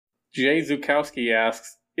Jay Zukowski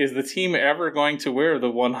asks, is the team ever going to wear the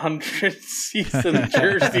 100 season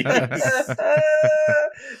jerseys?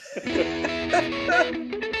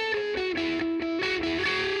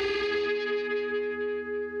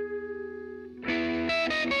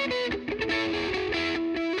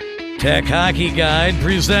 Tech Hockey Guide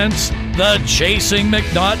presents the Chasing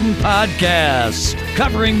MacNaughton podcast,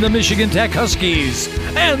 covering the Michigan Tech Huskies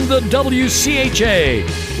and the WCHA,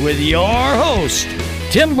 with your host,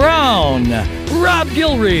 Tim Brown, Rob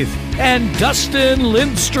Gilreath, and Dustin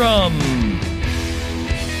Lindstrom.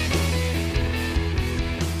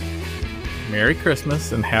 Merry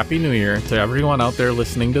Christmas and Happy New Year to everyone out there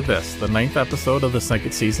listening to this, the 9th episode of the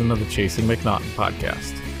second season of the Chasing MacNaughton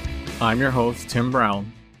podcast. I'm your host, Tim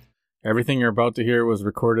Brown. Everything you're about to hear was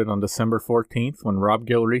recorded on December 14th when Rob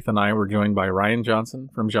Gilreath and I were joined by Ryan Johnson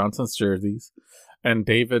from Johnson's Jerseys and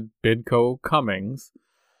David Bidco Cummings,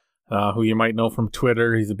 who you might know from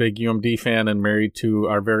Twitter. He's a big UMD fan and married to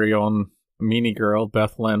our very own meanie girl,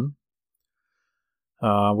 Beth Lynn.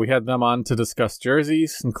 We had them on to discuss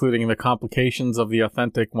jerseys, including the complications of the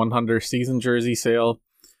authentic 100 season jersey sale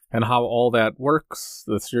and how all that works,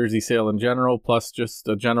 the jersey sale in general, plus just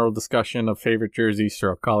a general discussion of favorite jerseys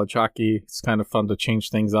throughout college hockey. It's kind of fun to change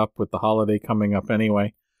things up with the holiday coming up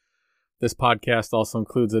anyway. This podcast also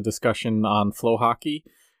includes a discussion on flow hockey,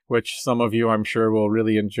 which some of you, I'm sure, will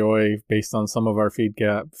really enjoy based on some of our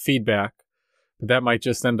feedback. But that might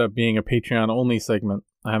just end up being a Patreon-only segment.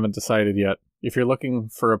 I haven't decided yet. If you're looking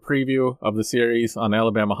for a preview of the series on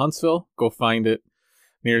Alabama Huntsville, go find it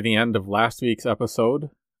near the end of last week's episode.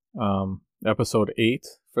 Episode 8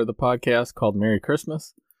 for the podcast called Merry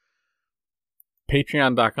Christmas.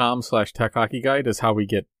 Patreon.com/TechHockeyGuide is how we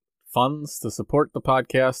get funds to support the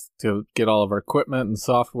podcast, to get all of our equipment and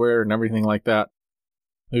software and everything like that.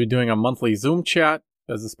 We'll be doing a monthly Zoom chat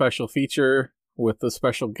as a special feature with a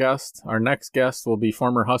special guest. Our next guest will be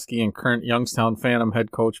former Husky and current Youngstown Phantom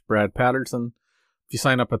head coach Brad Patterson. If you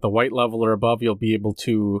sign up at the white level or above, you'll be able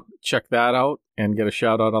to check that out and get a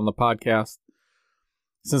shout out on the podcast.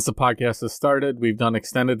 Since the podcast has started, we've done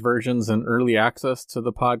extended versions and early access to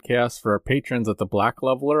the podcast for our patrons at the black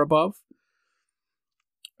level or above.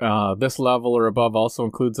 This level or above also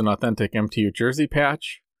includes an authentic MTU jersey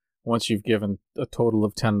patch once you've given a total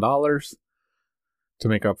of $10 to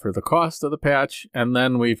make up for the cost of the patch. And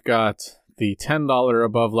then we've got the $10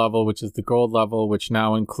 above level, which is the gold level, which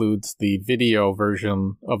now includes the video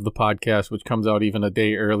version of the podcast, which comes out even a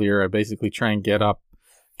day earlier. I basically try and get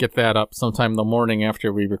that up sometime the morning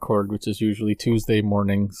after we record, which is usually Tuesday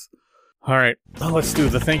mornings. All right, now let's do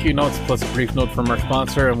the thank you notes plus a brief note from our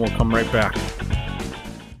sponsor, and we'll come right back.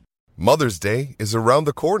 Mother's Day is around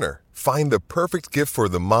the corner. Find the perfect gift for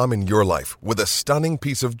the mom in your life with a stunning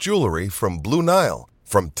piece of jewelry from Blue Nile.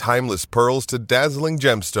 From timeless pearls to dazzling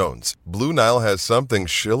gemstones, Blue Nile has something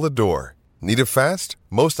she'll adore. Need it fast?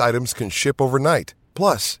 Most items can ship overnight.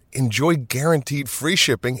 Plus, enjoy guaranteed free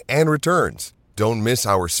shipping and returns. Don't miss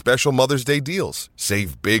our special Mother's Day deals.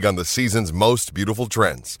 Save big on the season's most beautiful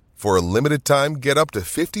trends. For a limited time, get up to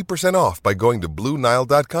 50% off by going to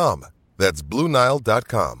BlueNile.com. That's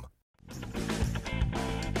BlueNile.com.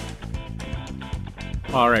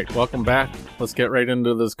 All right, welcome back. Let's get right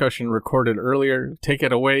into the discussion recorded earlier. Take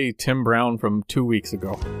it away, Tim Brown, from 2 weeks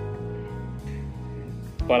ago.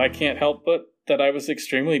 But I can't help but that I was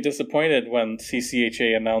extremely disappointed when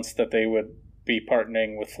CCHA announced that they would be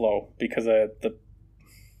partnering with Flow, because I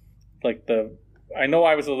know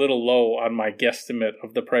I was a little low on my guesstimate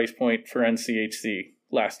of the price point for NCHC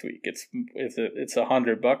last week. It's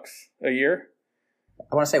 $100 a year.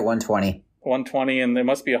 I want to say 120. 120, and it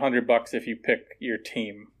must be $100 if you pick your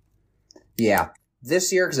team. Yeah,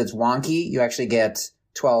 this year, because it's wonky, you actually get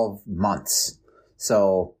 12 months.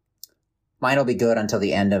 So mine will be good until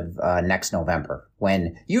the end of next November,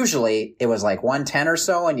 when usually it was like 110 or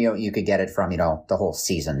so, and you could get it from, the whole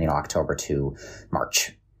season, October to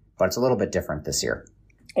March. But it's a little bit different this year.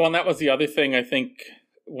 Well, and that was the other thing, I think,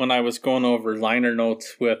 when I was going over liner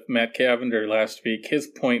notes with Matt Cavender last week. His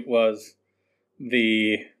point was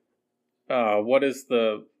what is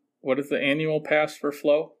the annual pass for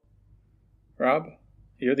Flow? Rob?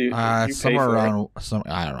 Somewhere around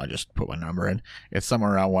I don't know, I just put my number in. It's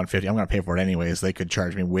somewhere around 150. I'm going to pay for it anyways. They could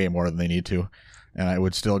charge me way more than they need to, and I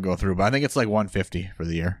would still go through, but I think it's like 150 for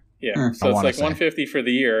the year. Yeah. So it's like 150 for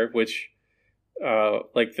the year, which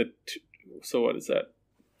so what is that?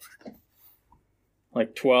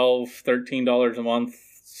 Like $12, $13 a month,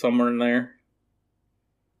 somewhere in there.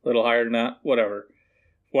 A little higher than that, whatever.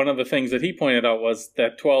 One of the things that he pointed out was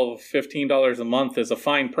that $12, $15 a month is a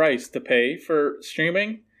fine price to pay for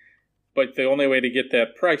streaming. But the only way to get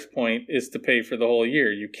that price point is to pay for the whole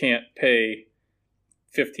year. You can't pay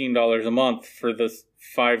 $15 a month for the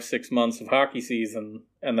 5-6 months of hockey season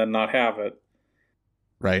and then not have it.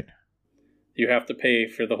 Right. You have to pay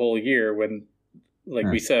for the whole year when, like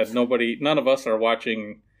we said, none of us are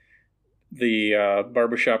watching the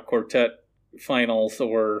Barbershop Quartet finals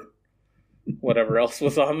or whatever else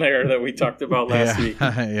was on there that we talked about last week.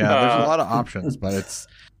 Yeah, there's a lot of options, but it's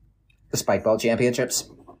the Spike Ball Championships.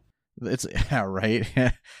 It's right.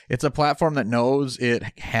 It's a platform that knows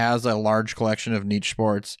it has a large collection of niche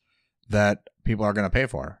sports that people are going to pay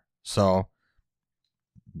for, so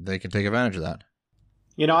they can take advantage of that.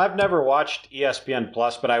 You know, I've never watched ESPN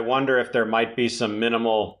Plus, but I wonder if there might be some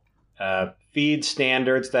minimal feed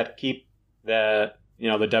standards that keep the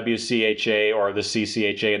WCHA or the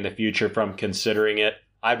CCHA in the future from considering it.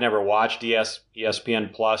 I've never watched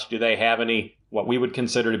ESPN Plus. Do they have any what we would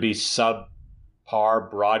consider to be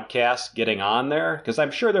subpar broadcasts getting on there? Because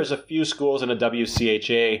I'm sure there's a few schools in the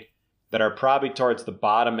WCHA that are probably towards the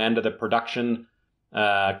bottom end of the production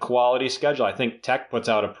quality schedule. I think Tech puts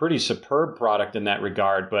out a pretty superb product in that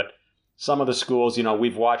regard, but some of the schools,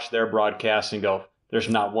 we've watched their broadcasts and go, there's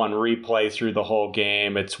not one replay through the whole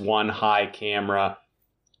game. It's one high camera.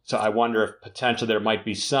 So I wonder if potentially there might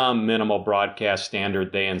be some minimal broadcast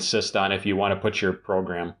standard they insist on if you want to put your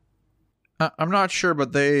program. I'm not sure,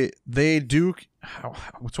 but they do.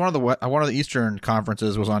 It's one of the Eastern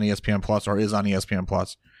conferences was on ESPN Plus or is on ESPN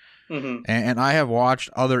Plus. Mm-hmm. And I have watched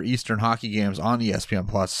other Eastern hockey games on ESPN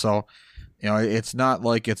Plus, so it's not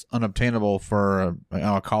like it's unobtainable for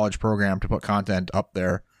a college program to put content up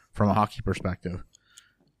there from a hockey perspective.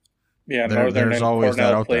 Yeah, Northern and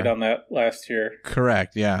Cornell played on that last year.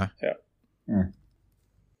 Correct. Yeah. Yeah. Mm.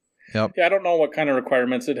 Yep. Yeah, I don't know what kind of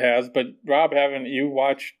requirements it has, but Rob, haven't you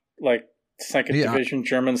watched like second division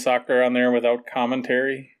German soccer on there without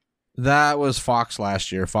commentary? That was Fox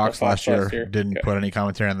last year. Fox last year didn't put any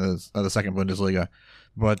commentary on the second Bundesliga.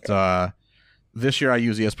 But this year I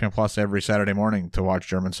use ESPN Plus every Saturday morning to watch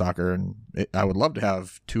German soccer, and I would love to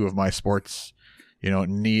have two of my sports,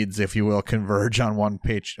 needs, if you will, converge on one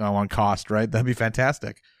page, on one cost, right? That'd be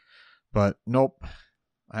fantastic. But nope.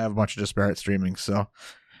 I have a bunch of disparate streaming, so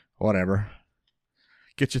whatever.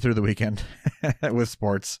 Get you through the weekend with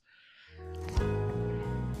sports.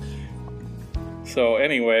 So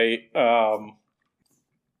anyway, I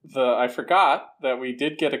forgot that we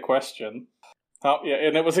did get a question. Oh, yeah,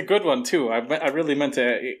 and it was a good one too. I really meant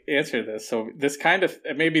to answer this. So this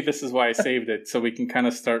maybe this is why I saved it, so we can kind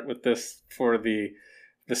of start with this for the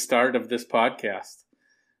start of this podcast.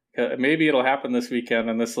 Maybe it'll happen this weekend,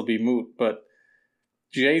 and this will be moot. But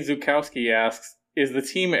Jay Zukowski asks, is the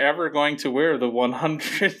team ever going to wear the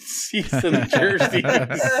 100 season jerseys?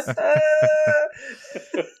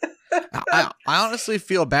 I honestly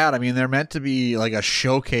feel bad. I mean, they're meant to be like a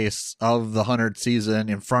showcase of the 100th season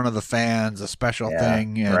in front of the fans, a special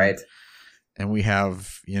thing. And, right. And we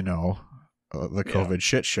have, the COVID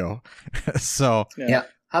shit show. So yeah.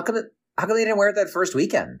 How come they didn't wear it that first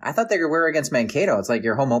weekend? I thought they could wear it against Mankato. It's like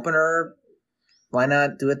your home opener. Why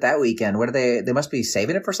not do it that weekend? What are they must be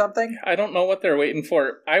saving it for something? I don't know what they're waiting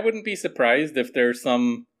for. I wouldn't be surprised if there's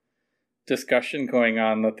some discussion going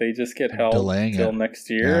on that they just get held till next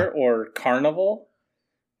year, or Carnival.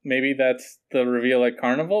 Maybe that's the reveal at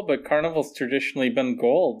Carnival, but Carnival's traditionally been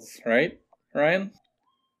golds, right, Ryan?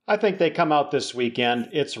 I think they come out this weekend.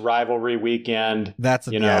 It's rivalry weekend.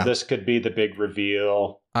 This could be the big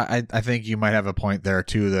reveal. I think you might have a point there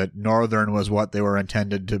too, that Northern was what they were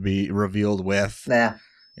intended to be revealed with. Yeah.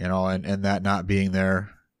 And that not being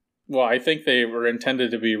there. Well, I think they were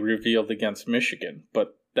intended to be revealed against Michigan,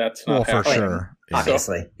 but that's not happening. For sure.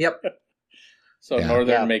 Obviously. Yep. So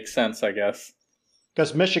Northern makes sense, I guess.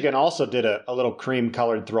 Because Michigan also did a little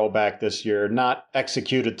cream-colored throwback this year, not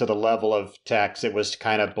executed to the level of Tech's. It was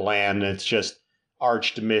kind of bland. It's just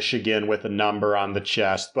arched Michigan with a number on the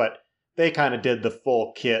chest. But they kind of did the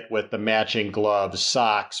full kit with the matching gloves,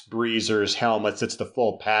 socks, breezers, helmets. It's the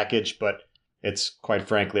full package, but it's, quite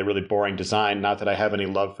frankly, a really boring design. Not that I have any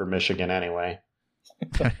love for Michigan anyway.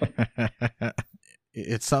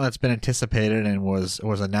 It's something that's been anticipated and was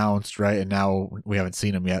announced, right? And now we haven't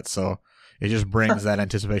seen them yet, so it just brings that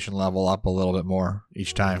anticipation level up a little bit more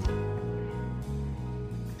each time.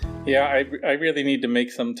 Yeah, I really need to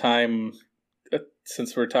make some time,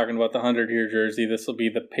 since we're talking about the 100-year jersey. This will be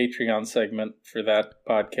the Patreon segment for that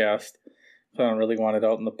podcast. So I don't really want it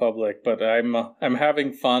out in the public, but I'm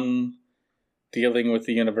having fun dealing with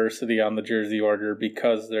the university on the jersey order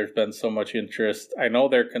because there's been so much interest. I know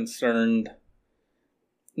they're concerned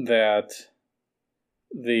that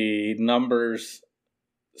the numbers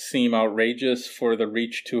seem outrageous for the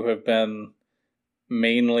reach to have been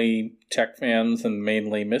mainly tech fans and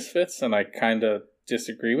mainly misfits, and I kind of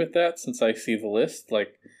disagree with that since I see the list.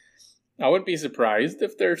 Like, I wouldn't be surprised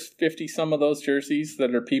if there's 50 some of those jerseys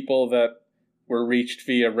that are people that were reached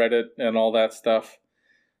via Reddit and all that stuff.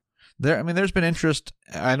 There's been interest.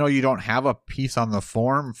 I know you don't have a piece on the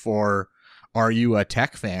forum for "Are you a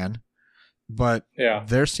tech fan?" But yeah,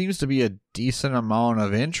 there seems to be a decent amount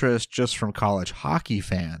of interest just from college hockey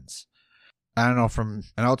fans. I don't know, from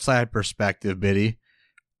an outside perspective, Biddy,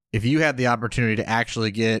 if you had the opportunity to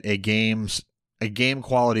actually get a game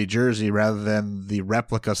quality jersey rather than the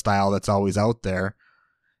replica style that's always out there,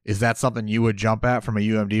 is that something you would jump at from a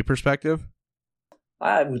UMD perspective?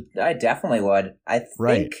 I definitely would. I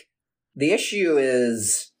think the issue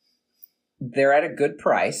is they're at a good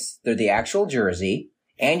price. They're the actual jersey,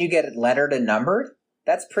 and you get it lettered and numbered.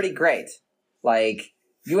 That's pretty great. Like,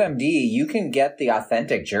 UMD, you can get the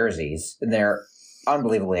authentic jerseys, and they're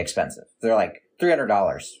unbelievably expensive. They're like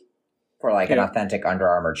 $300 for like an authentic Under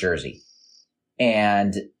Armour jersey.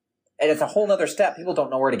 And it's a whole nother step. People don't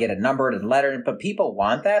know where to get it numbered and lettered, but people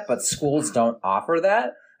want that, but schools don't offer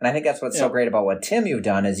that. And I think that's what's so great about what, Tim, you've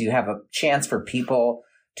done, is you have a chance for people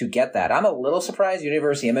to get that. I'm a little surprised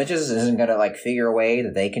University Images isn't going to like figure a way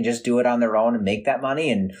that they can just do it on their own and make that money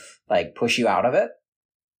and like push you out of it.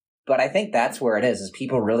 But I think that's where it is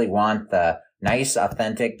people really want the nice,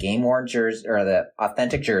 authentic, game-worn jersey, or the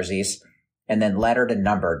authentic jerseys, and then lettered and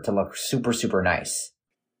numbered to look super, super nice.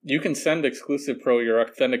 You can send Exclusive Pro your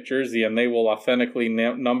authentic jersey, and they will authentically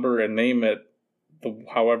number and name it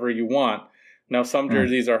however you want. Now, some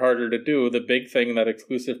jerseys are harder to do. The big thing that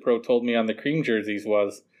Exclusive Pro told me on the cream jerseys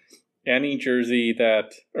was any jersey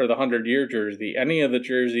that, or the 100-year jersey, any of the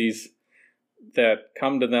jerseys that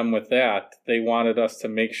come to them with that, they wanted us to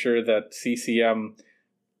make sure that CCM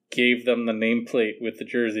gave them the nameplate with the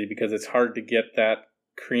jersey, because it's hard to get that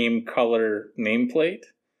cream color nameplate.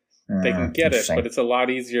 They can get it, but it's a lot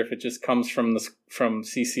easier if it just comes from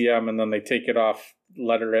CCM and then they take it off,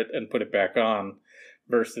 letter it, and put it back on,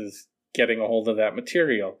 versus getting a hold of that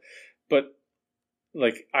material. But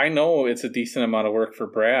like, I know it's a decent amount of work for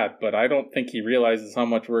Brad, but I don't think he realizes how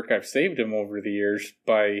much work I've saved him over the years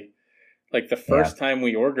by, like, the first time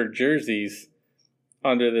we ordered jerseys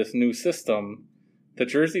under this new system, the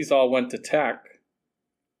jerseys all went to tech.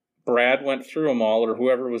 Brad went through them all, or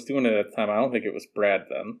whoever was doing it at the time. I don't think it was Brad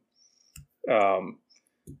then.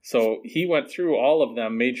 So he went through all of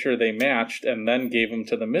them, made sure they matched, and then gave them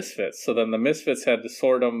to the Misfits. So then the Misfits had to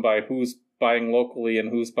sort them by who's buying locally and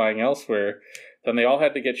who's buying elsewhere. Then they all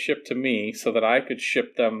had to get shipped to me so that I could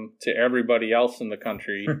ship them to everybody else in the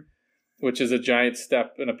country, which is a giant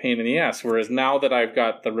step and a pain in the ass. Whereas now that I've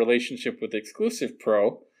got the relationship with Exclusive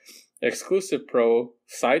Pro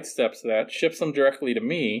sidesteps that, ships them directly to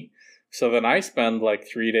me. So then I spend like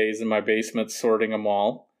 3 days in my basement sorting them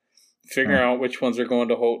all, figuring out which ones are going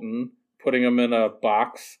to Houghton, putting them in a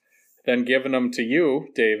box, then giving them to you,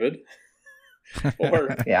 David,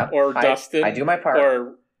 or Dustin. I do my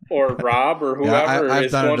part. Or Rob, or whoever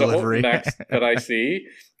is going to Houghton next that I see.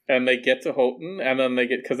 And they get to Houghton, and then they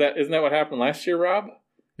get, because isn't that what happened last year, Rob?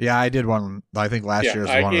 Yeah, I did one. I think last year's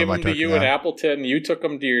one. I gave them to you in Appleton. You took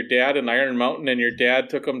them to your dad in Iron Mountain, and your dad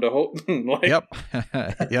took them to Houghton. Yep.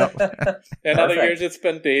 And other years it's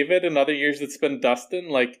been David, and other years it's been Dustin.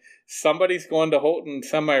 Like, somebody's going to Houghton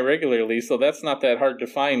semi-regularly, so that's not that hard to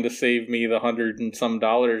find to save me the $100 and some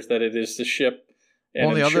that it is to ship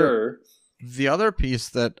and insure. The other piece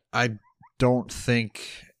that I don't think,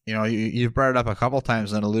 you've brought it up a couple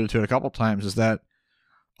times and alluded to it a couple times, is that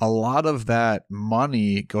a lot of that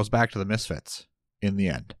money goes back to the Misfits in the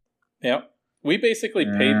end. Yep. We basically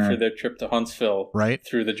paid for their trip to Huntsville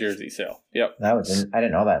through the jersey sale. Yep. I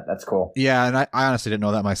didn't know that. That's cool. Yeah, and I honestly didn't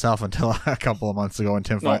know that myself until a couple of months ago when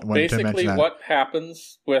Tim mentioned that. Basically, what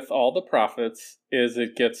happens with all the profits is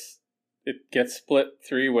it gets split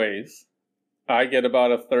 3 ways. I get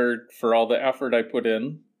about a third for all the effort I put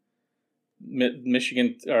in.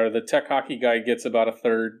 Michigan, or the tech hockey guy, gets about a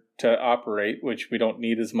third to operate, which we don't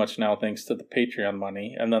need as much now thanks to the Patreon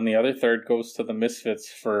money, and then the other third goes to the Misfits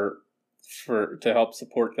for to help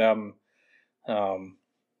support them.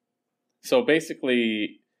 So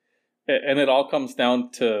basically, and it all comes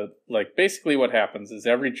down to, like, basically what happens is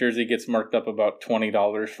every jersey gets marked up about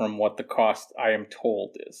 $20 from what the cost I am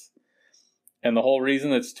told is. And the whole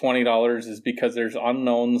reason it's $20 is because there's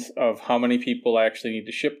unknowns of how many people I actually need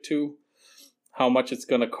to ship to, how much it's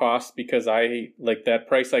going to cost, because that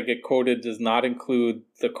price I get quoted does not include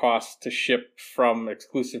the cost to ship from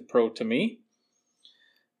Exclusive Pro to me.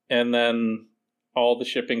 And then all the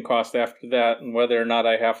shipping costs after that, and whether or not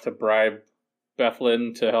I have to bribe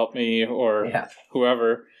Bethlin to help me or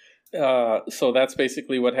whoever. So that's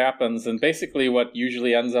basically what happens. And basically what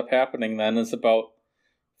usually ends up happening then is about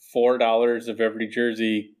 $4 of every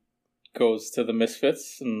jersey goes to the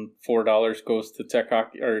Misfits, and $4 goes to Tech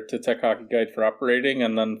Hockey or to Tech Hockey Guide for operating,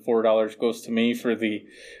 and then $4 goes to me for the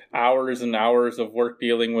hours and hours of work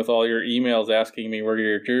dealing with all your emails asking me where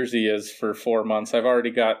your jersey is for 4 months. I've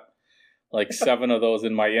already got like 7 of those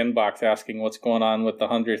in my inbox asking what's going on with the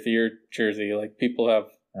 100th year jersey. Like, people have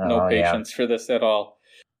no patience for this at all.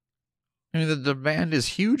 I mean, the demand is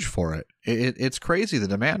huge for it. It's crazy, the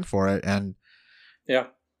demand for it. And yeah,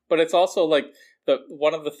 but it's also like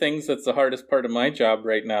one of the things that's the hardest part of my job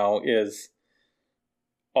right now is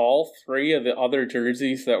all 3 of the other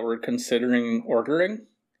jerseys that we're considering ordering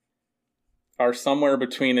are somewhere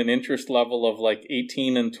between an interest level of like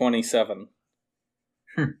 18 and 27.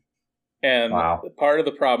 And part of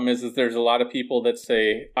the problem is there's a lot of people that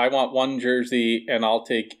say, I want one jersey and I'll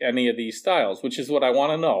take any of these styles, which is what I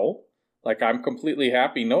want to know. Like, I'm completely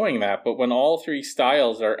happy knowing that. But when all 3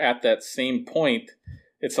 styles are at that same point,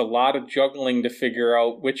 it's a lot of juggling to figure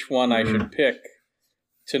out which one I should pick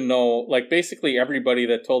to know. Like, basically everybody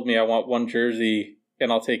that told me I want one jersey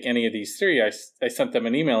and I'll take any of these 3, I sent them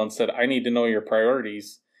an email and said, I need to know your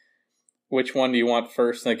priorities. Which one do you want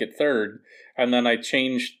first, and I get third? And then I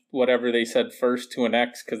changed whatever they said first to an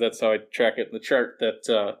X, because that's how I track it in the chart,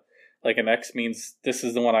 that like an X means this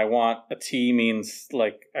is the one I want. A T means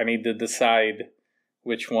like I need to decide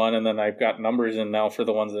which one, and then I've got numbers in now for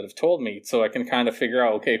the ones that have told me, so I can kind of figure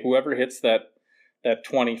out, okay, whoever hits that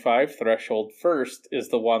 25 threshold first is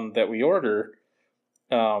the one that we order.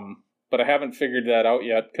 But I haven't figured that out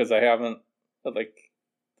yet, because I haven't, like,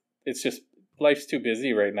 it's just, life's too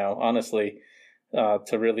busy right now, honestly,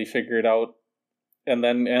 to really figure it out. And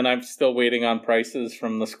I'm still waiting on prices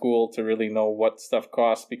from the school to really know what stuff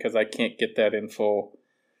costs, because I can't get that info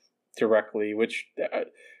directly, which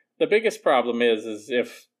the biggest problem is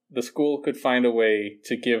if the school could find a way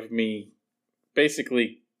to give me,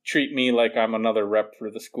 basically treat me like I'm another rep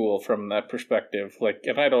for the school from that perspective. Like,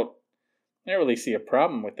 and I don't really see a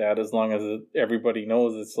problem with that, as long as everybody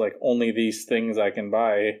knows it's like only these things I can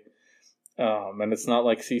buy. And it's not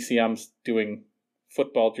like CCM's doing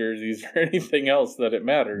football jerseys or anything else that it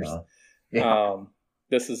matters. No. Yeah.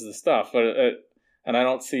 This is the stuff. And I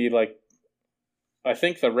don't see, like, I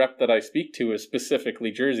think the rep that I speak to is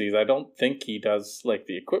specifically jerseys. I don't think he does like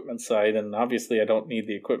the equipment side, and obviously I don't need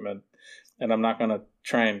the equipment, and I'm not going to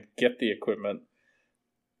try and get the equipment.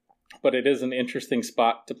 But it is an interesting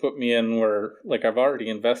spot to put me in where, like, I've already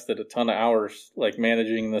invested a ton of hours, like,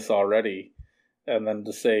 managing this already, and then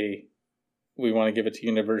to say we want to give it to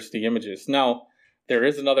University Images. Now, there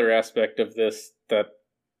is another aspect of this, that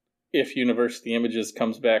if University Images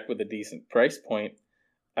comes back with a decent price point,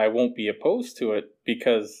 I won't be opposed to it,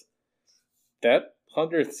 because that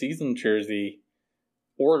 100th season jersey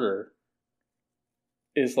order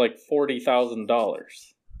is like $40,000.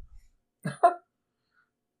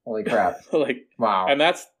 Holy crap. Like, wow. And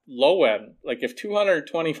that's low end. Like, if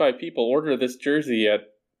 225 people order this jersey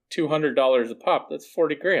at $200 a pop, that's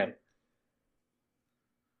 $40,000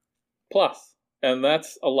 plus. And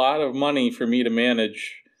that's a lot of money for me to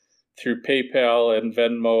manage through PayPal and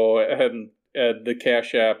Venmo and the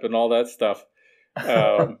Cash App and all that stuff.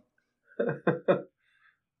 I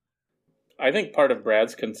think part of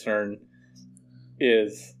Brad's concern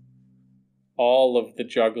is all of the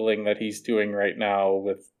juggling that he's doing right now,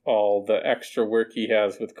 with all the extra work he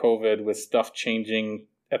has with COVID, with stuff changing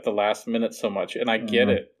at the last minute so much. And I get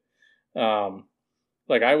it.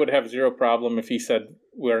 Like, I would have zero problem if he said,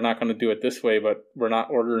 we're not going to do it this way, but we're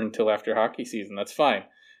not ordering until after hockey season. That's fine.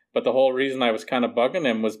 But the whole reason I was kind of bugging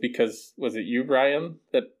him was because, was it you, Brian,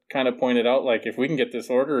 that kind of pointed out, like, if we can get this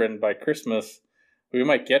order in by Christmas, we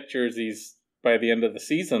might get jerseys by the end of the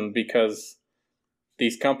season, because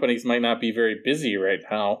these companies might not be very busy right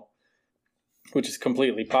now, which is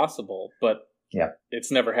completely possible, but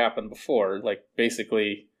it's never happened before. Like,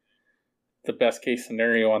 basically, the best case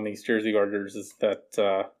scenario on these jersey orders is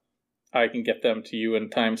that I can get them to you in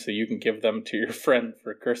time so you can give them to your friend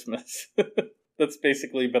for Christmas. That's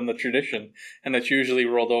basically been the tradition, and it's usually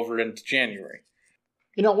rolled over into January.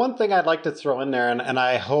 You know, one thing I'd like to throw in there, and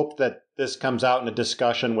I hope that this comes out in a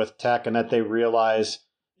discussion with Tech, and that they realize,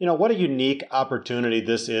 you know, what a unique opportunity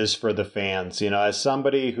this is for the fans. You know, as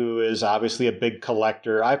somebody who is obviously a big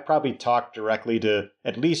collector, I've probably talked directly to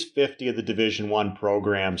at least 50 of the Division I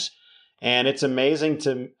programs. And it's amazing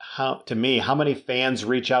to me how many fans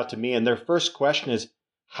reach out to me, and their first question is,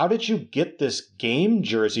 how did you get this game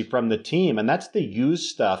jersey from the team? And that's the used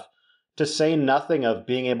stuff, to say nothing of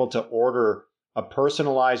being able to order a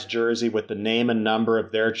personalized jersey with the name and number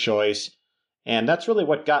of their choice. And that's really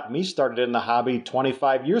what got me started in the hobby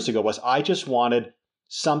 25 years ago, was I just wanted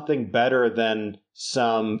something better than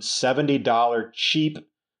some $70 cheap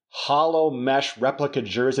hollow mesh replica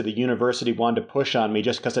jersey the university wanted to push on me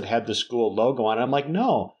just because it had the school logo on it. I'm like,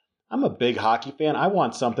 no, I'm a big hockey fan. I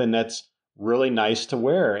want something that's really nice to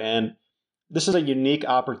wear. And this is a unique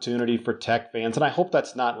opportunity for Tech fans. And I hope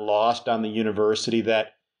that's not lost on the university that,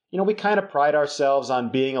 we kind of pride ourselves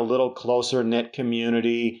on being a little closer knit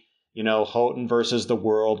community. Houghton versus the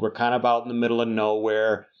world. We're kind of out in the middle of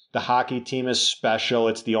nowhere. The hockey team is special.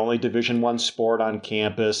 It's the only Division I sport on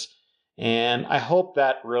campus. And I hope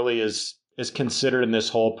that really is considered in this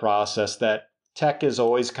whole process, that Tech has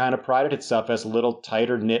always kind of prided itself as a little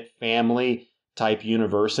tighter knit family type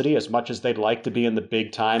university. As much as they'd like to be in the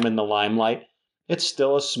big time in the limelight, it's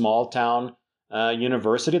still a small town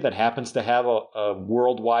university that happens to have a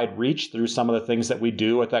worldwide reach through some of the things that we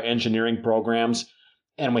do with our engineering programs.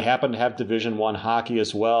 And we happen to have Division I hockey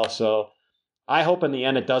as well. So I hope in the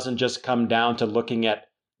end it doesn't just come down to looking at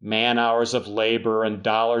man hours of labor and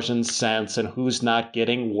dollars and cents and who's not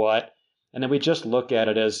getting what. And then we just look at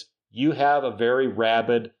it as you have a very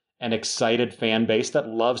rabid and excited fan base that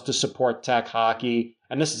loves to support Tech hockey.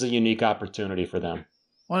 And this is a unique opportunity for them.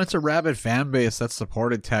 Well, it's a rabid fan base that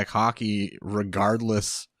supported Tech hockey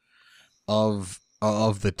regardless of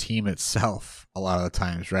the team itself a lot of the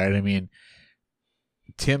times, right? I mean,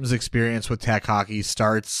 Tim's experience with Tech hockey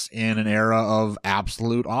starts in an era of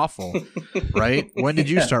absolute awful, right? When did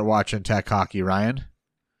you start watching Tech hockey, Ryan?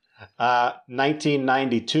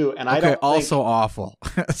 1992, and okay, I don't also think, awful.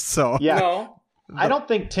 So yeah, No. I don't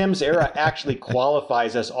think Tim's era actually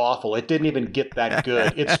qualifies as awful. It didn't even get that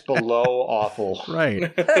good. It's below awful.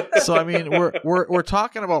 Right. So I mean, we're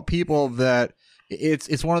talking about people that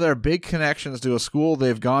it's one of their big connections to a school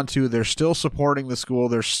they've gone to. They're still supporting the school.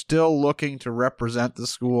 They're still looking to represent the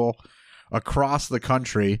school across the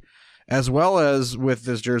country, as well as with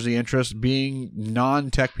this jersey interest being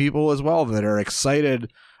non-Tech people as well that are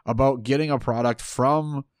excited about getting a product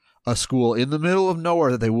from a school in the middle of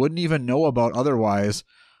nowhere that they wouldn't even know about otherwise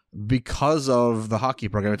because of the hockey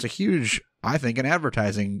program. It's a huge, I think, an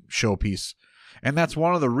advertising showpiece. And that's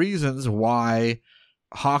one of the reasons why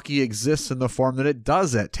hockey exists in the form that it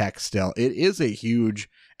does at Tech still. It is a huge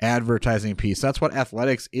advertising piece. That's what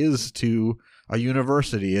athletics is to a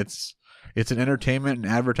university. It's an entertainment and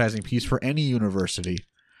advertising piece for any university.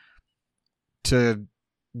 To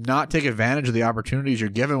not take advantage of the opportunities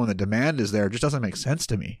you're given when the demand is there just doesn't make sense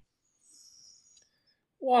to me.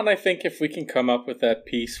 Well, and I think if we can come up with that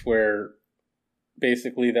piece where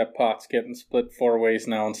basically that pot's getting split 4 ways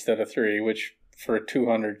now instead of 3, which for a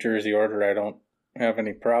 200 jersey order I don't have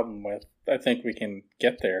any problem with, I think we can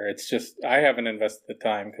get there. It's just I haven't invested the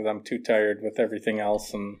time because I'm too tired with everything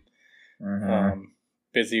else and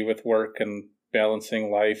busy with work and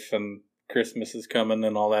balancing life, and Christmas is coming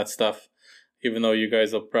and all that stuff, even though you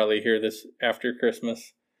guys will probably hear this after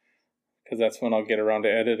Christmas because that's when I'll get around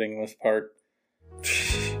to editing this part.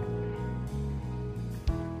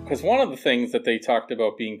 Because one of the things that they talked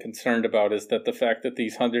about being concerned about is that the fact that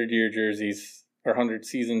these 100-year jerseys or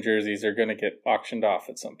 100-season jerseys are going to get auctioned off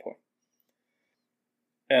at some point.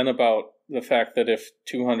 And about the fact that if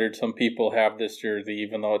 200 some people have this jersey,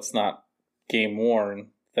 even though it's not game worn,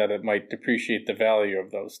 that it might depreciate the value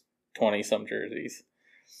of those 20-some jerseys.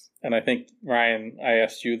 And I think, Ryan, I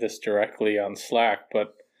asked you this directly on Slack,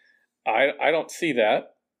 but I don't see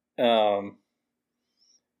that.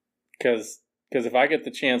 Because if I get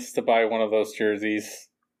the chance to buy one of those jerseys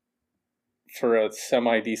for a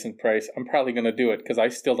semi-decent price, I'm probably going to do it because I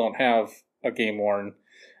still don't have a game worn.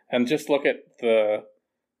 And just look at the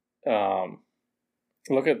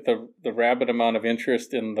rabid amount of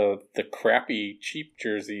interest in the crappy cheap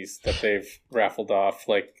jerseys that they've raffled off.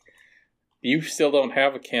 Like, you still don't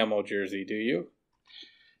have a camo jersey, do you?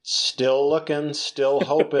 Still looking, still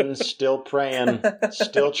hoping, still praying,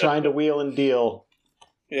 still trying to wheel and deal.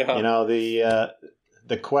 Yeah,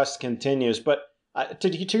 the quest continues. But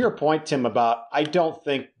to your point, Tim, about I don't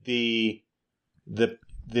think the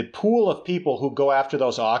pool of people who go after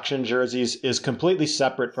those auction jerseys is completely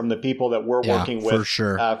separate from the people that we're working with for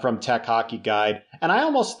sure. From Tech Hockey Guide. And I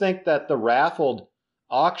almost think that the raffled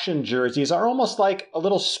auction jerseys are almost like a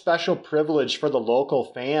little special privilege for the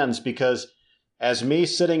local fans, because as me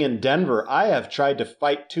sitting in Denver, I have tried to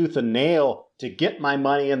fight tooth and nail to get my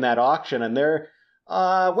money in that auction, and they're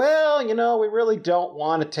we really don't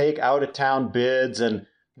want to take out-of-town bids, and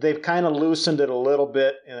they've kind of loosened it a little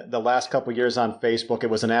bit in the last couple of years on Facebook. It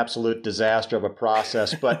was an absolute disaster of a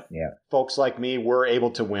process, but yeah. Folks like me were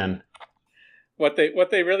able to win.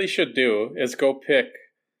 what they really should do is go pick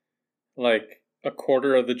like a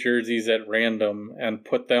quarter of the jerseys at random and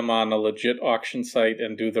put them on a legit auction site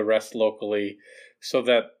and do the rest locally, so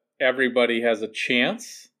that everybody has a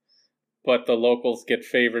chance, but the locals get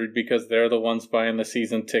favored because they're the ones buying the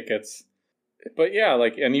season tickets. But yeah,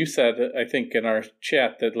 like, and you said, I think in our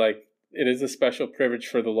chat, that like it is a special privilege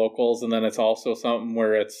for the locals, and then it's also something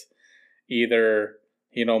where it's either,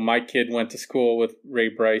 you know, my kid went to school with Ray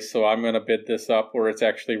Bryce, so I'm going to bid this up, or it's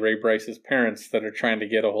actually Ray Bryce's parents that are trying to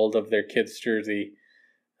get a hold of their kid's jersey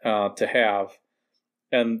to have.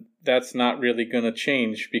 And that's not really going to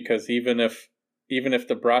change, because even if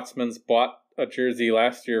the Brotsmans bought a jersey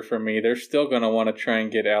last year from me, they're still going to want to try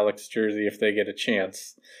and get Alex's jersey if they get a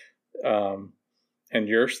chance. And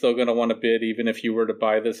you're still going to want to bid even if you were to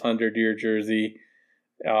buy this 100-year jersey.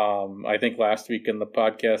 I think last week in the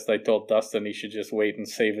podcast I told Dustin he should just wait and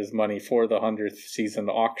save his money for the 100th season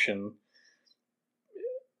auction.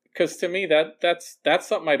 Because to me that's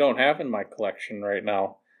something I don't have in my collection right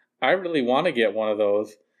now. I really want to get one of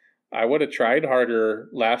those. I would have tried harder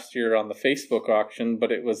last year on the Facebook auction,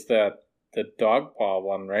 but it was the dog paw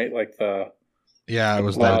one, right? Like it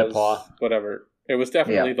was that paw, whatever. It was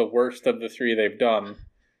definitely the worst of the three they've done.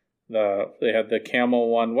 They had the camo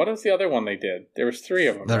one. What was the other one they did? There was three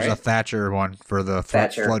of them. There's a Thatcher one for the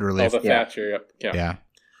flood relief. Oh, the Thatcher. Yep. Yeah.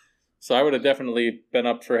 So I would have definitely been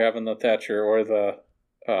up for having the Thatcher or the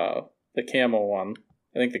camo one.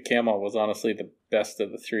 I think the camo was honestly the best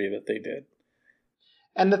of the three that they did.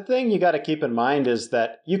 And the thing you got to keep in mind is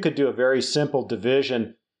that you could do a very simple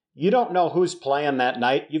division. You don't know who's playing that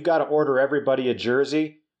night. You've got to order everybody a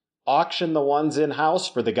jersey. Auction the ones in-house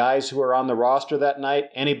for the guys who are on the roster that night.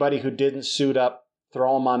 Anybody who didn't suit up,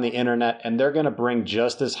 throw them on the internet, and they're going to bring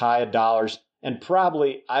just as high of dollars, and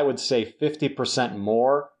probably, I would say, 50%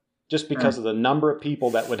 more, just because of the number of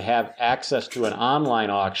people that would have access to an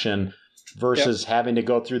online auction versus having to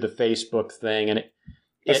go through the Facebook thing. And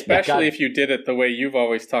especially if you did it the way you've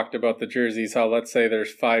always talked about the jerseys, how let's say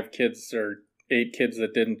there's 5 kids or 8 kids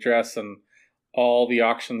that didn't dress, and all the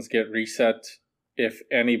auctions get reset if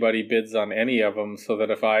anybody bids on any of them, so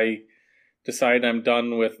that if I decide I'm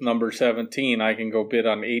done with number 17, I can go bid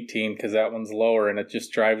on 18 because that one's lower, and it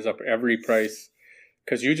just drives up every price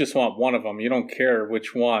because you just want one of them. You don't care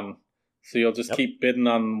which one, so you'll just keep bidding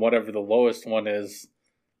on whatever the lowest one is.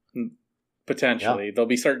 Potentially. There'll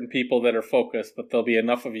be certain people that are focused, but there'll be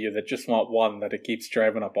enough of you that just want one that it keeps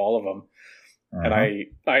driving up all of them. And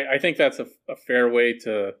I think that's a fair way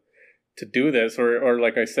to do this, or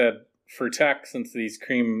like I said, for Tech, since these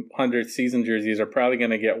Cream 100th season jerseys are probably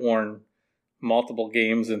going to get worn multiple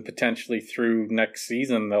games and potentially through next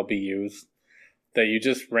season they'll be used, that you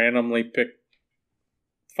just randomly pick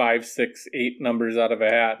 5, 6, 8 numbers out of a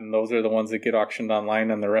hat, and those are the ones that get auctioned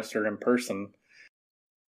online and the rest are in person.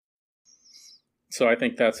 So I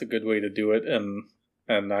think that's a good way to do it,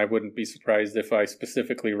 and I wouldn't be surprised if I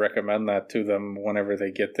specifically recommend that to them whenever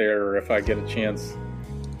they get there, or if I get a chance.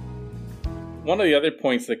 One of the other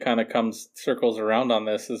points that kind of circles around on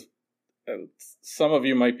this is some of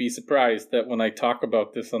you might be surprised that when I talk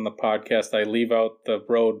about this on the podcast, I leave out the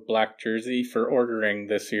road black jersey for ordering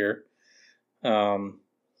this year. The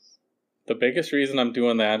biggest reason I'm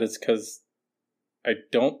doing that is because I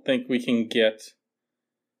don't think we can get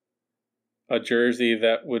a jersey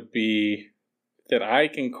that I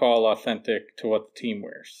can call authentic to what the team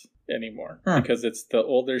wears anymore, because it's the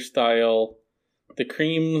older style. The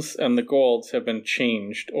creams and the golds have been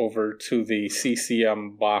changed over to the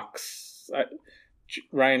CCM box.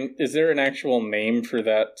 Ryan, is there an actual name for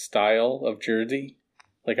that style of jersey?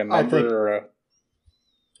 Like a number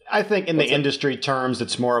I think in the industry terms,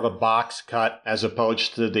 it's more of a box cut as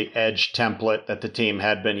opposed to the edge template that the team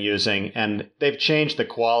had been using. And they've changed the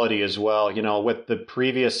quality as well. You know, with the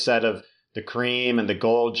previous set of the cream and the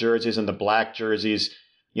gold jerseys and the black jerseys,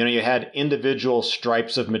 you know, you had individual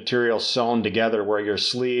stripes of material sewn together where your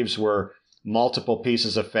sleeves were multiple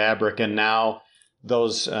pieces of fabric. And now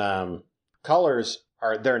those colors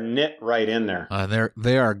they're knit right in there.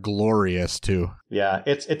 They are glorious too. Yeah,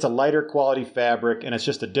 it's a lighter quality fabric, and it's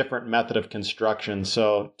just a different method of construction.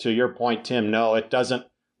 So to your point, Tim, no, it doesn't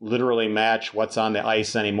literally match what's on the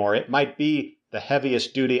ice anymore. It might be the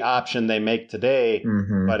heaviest duty option they make today,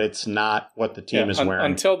 but it's not what the team is wearing.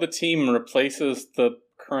 Until the team replaces the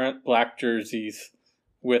current black jerseys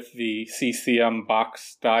with the CCM box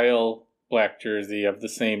style black jersey of the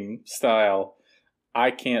same style,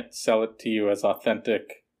 I can't sell it to you as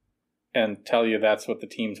authentic and tell you that's what the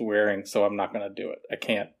team's wearing, so I'm not going to do it. I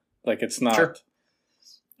can't. Like, it's not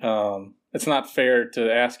it's not fair to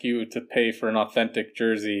ask you to pay for an authentic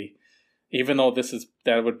jersey even though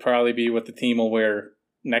that would probably be what the team will wear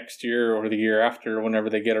next year or the year after, whenever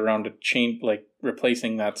they get around to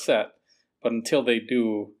replacing that set. But until they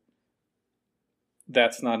do,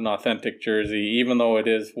 that's not an authentic jersey, even though it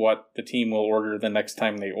is what the team will order the next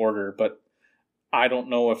time they order. But I don't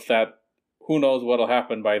know who knows what'll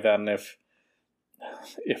happen by then if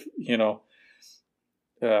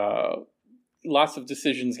lots of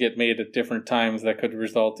decisions get made at different times that could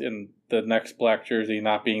result in the next black jersey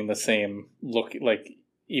not being the same look, like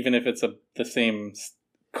even if it's the same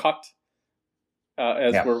cut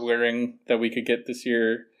as we're wearing that we could get this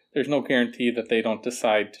year, there's no guarantee that they don't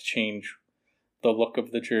decide to change the look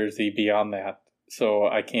of the jersey beyond that. So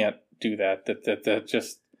I can't do that. That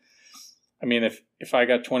just, I mean, if I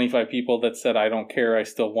got 25 people that said I don't care, I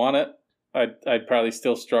still want it, I'd probably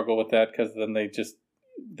still struggle with that, because then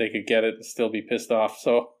they could get it and still be pissed off.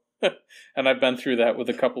 So, and I've been through that with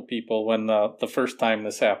a couple people when the first time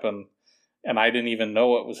this happened, and I didn't even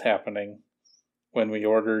know it was happening when we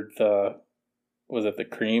ordered the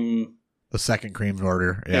cream? The second cream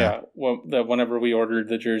order. Yeah. Whenever we ordered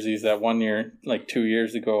the jerseys that one year, like 2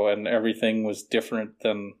 years ago, and everything was different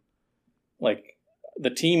than, like, the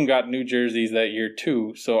team got new jerseys that year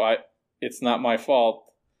too. So it's not my fault.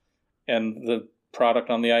 And the product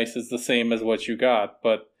on the ice is the same as what you got,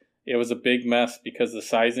 but it was a big mess because the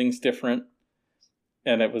sizing's different,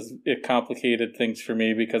 and it complicated things for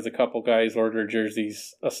me because a couple guys ordered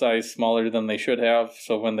jerseys a size smaller than they should have.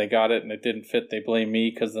 So when they got it and it didn't fit, they blamed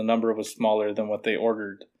me because the number was smaller than what they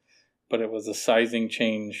ordered. But it was a sizing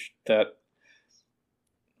change that,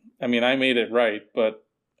 I mean, I made it right, but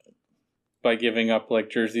by giving up like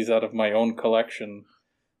jerseys out of my own collection,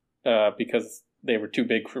 because they were too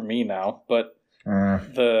big for me now. But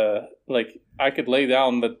I could lay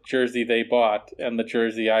down the jersey they bought and the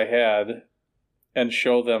jersey I had and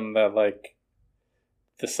show them that, like,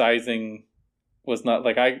 the sizing was not,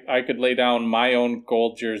 like, I could lay down my own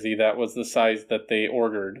gold jersey that was the size that they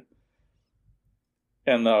ordered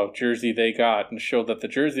and the jersey they got, and show that the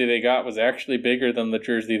jersey they got was actually bigger than the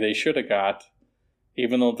jersey they should have got,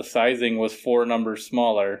 even though the sizing was 4 numbers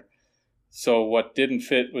smaller. So what didn't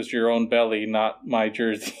fit was your own belly, not my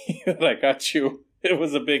jersey that I got you. It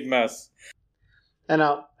was a big mess. And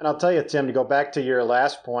I'll tell you, Tim, to go back to your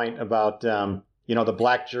last point about the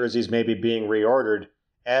black jerseys maybe being reordered.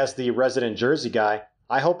 As the resident jersey guy,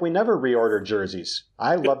 I hope we never reorder jerseys.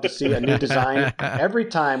 I love to see a new design every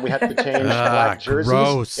time we have to change black jerseys.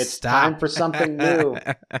 Gross. It's time for something new.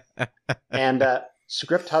 And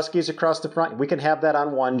script Huskies across the front. We can have that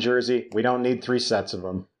on one jersey. We don't need 3 sets of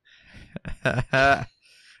them. I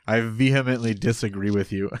vehemently disagree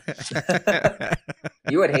with you.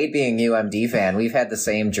 You would hate being a UMD fan. We've had the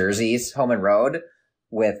same jerseys, home and road,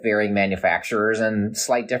 with varying manufacturers and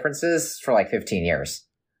slight differences for like 15 years.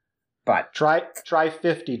 But try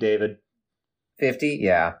 50, David. 50,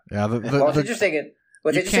 yeah. Yeah. What's interesting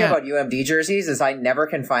about UMD jerseys is I never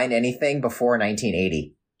can find anything before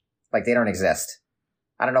 1980. Like, they don't exist.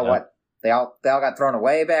 I don't know what. They all got thrown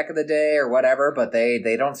away back in the day or whatever, but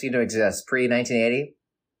they don't seem to exist. Pre-1980,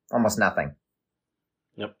 almost nothing.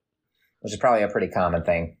 Yep. Which is probably a pretty common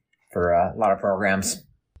thing for a lot of programs.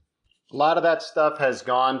 A lot of that stuff has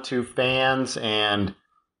gone to fans, and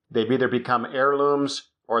they've either become heirlooms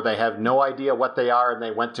or they have no idea what they are, and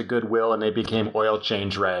they went to Goodwill and they became oil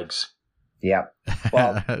change rags. Yeah.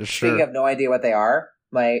 Well, Sure. Speaking of no idea what they are,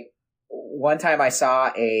 one time I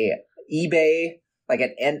saw a eBay, like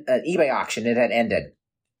an eBay auction. It had ended.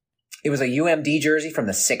 It was a UMD jersey from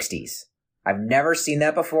the 60s. I've never seen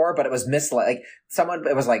that before, but it was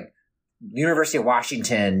it was like University of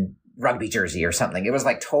Washington rugby jersey or something. It was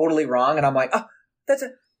like totally wrong. And I'm like, oh, that's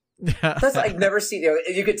I've never seen,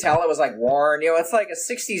 you could tell it was like worn, it's like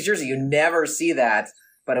a 60s jersey. You never see that,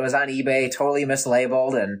 but it was on eBay, totally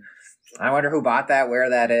mislabeled. And I wonder who bought that, where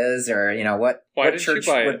that is, or, what church,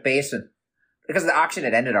 what basement. Because the auction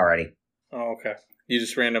had ended already. Oh, okay. You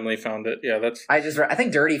just randomly found it. Yeah, I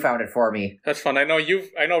think Dirty found it for me. That's fun. I know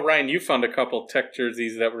Ryan, you found a couple Tech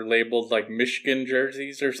jerseys that were labeled like Michigan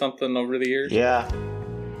jerseys or something over the years. Yeah.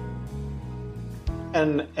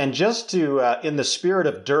 And just to, in the spirit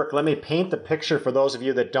of Dirk, let me paint the picture for those of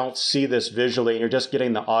you that don't see this visually and you're just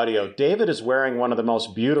getting the audio. David is wearing one of the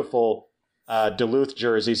most beautiful Duluth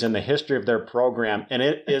jerseys in the history of their program, and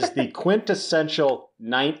it is the quintessential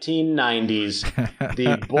 1990s,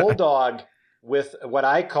 the Bulldog with what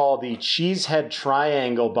I call the cheesehead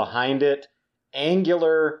triangle behind it,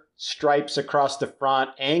 angular stripes across the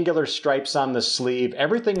front, angular stripes on the sleeve.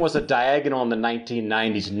 Everything was a diagonal in the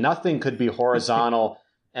 1990s. Nothing could be horizontal,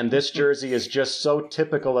 and this jersey is just so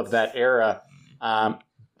typical of that era.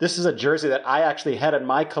 this is a jersey that I actually had in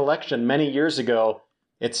my collection many years ago.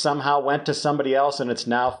 It somehow went to somebody else, and it's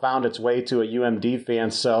now found its way to a UMD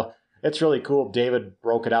fan. So it's really cool. David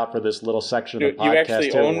broke it out for this little section of the podcast. You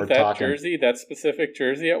actually owned that jersey, that specific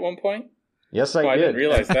jersey at one point? Yes, I did. I didn't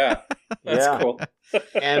realize that. That's cool.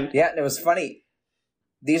 And it was funny.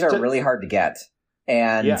 These are really hard to get.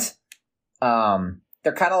 And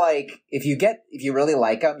they're kind of like, if you really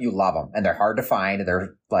like them, you love them. And they're hard to find.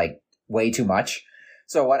 They're like way too much.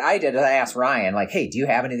 So what I did is I asked Ryan, like, hey, do you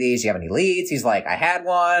have any of these? Do you have any leads? He's like, I had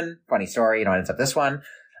one. Funny story, it ends up this one.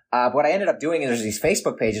 What I ended up doing is there's these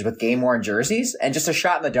Facebook pages with game-worn jerseys and just a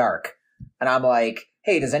shot in the dark. And I'm like,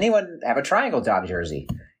 hey, does anyone have a Triangle Dog jersey?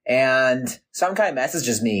 And some guy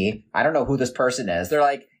messages me. I don't know who this person is. They're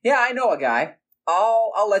like, yeah, I know a guy.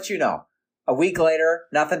 I'll let you know. A week later,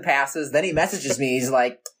 nothing passes. Then he messages me. He's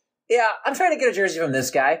like, yeah, I'm trying to get a jersey from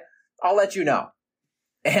this guy. I'll let you know.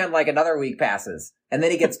 And like another week passes. And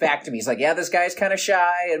then he gets back to me. He's like, yeah, this guy's kind of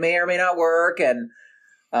shy. It may or may not work. And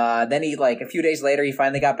then he, like, a few days later, he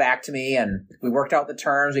finally got back to me and we worked out the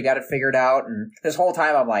terms. We got it figured out. And this whole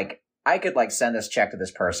time I'm like, I could like send this check to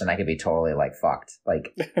this person. I could be totally like fucked.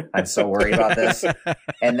 Like, I'm so worried about this.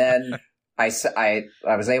 And then I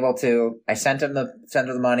was able to, I sent him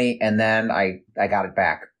the money, and then I got it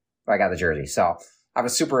back. I got the jersey. So I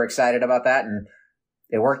was super excited about that. And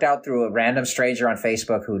it worked out through a random stranger on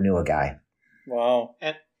Facebook who knew a guy. Wow.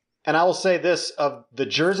 And I will say this, of the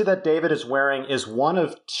jersey that David is wearing is one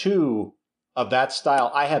of two of that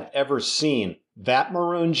style I have ever seen. That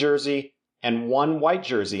maroon jersey and one white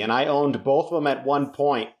jersey. And I owned both of them at one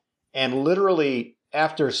point. And literally,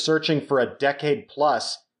 after searching for a decade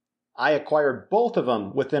plus, I acquired both of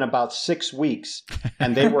them within about 6 weeks.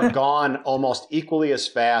 And they were gone almost equally as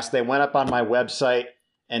fast. They went up on my website.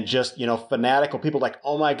 And just, fanatical people like,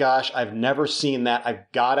 oh my gosh, I've never seen that. I've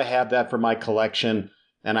got to have that for my collection.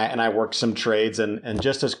 And I worked some trades, and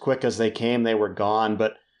just as quick as they came, they were gone.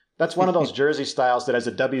 But that's one of those jersey styles that as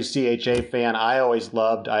a WCHA fan, I always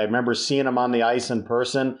loved. I remember seeing them on the ice in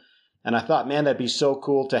person, and I thought, man, that'd be so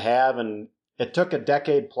cool to have. And it took a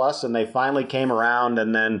decade plus, and they finally came around,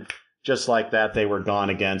 and then just like that, they were gone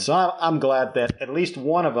again. So I'm glad that at least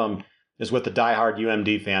one of them is with the diehard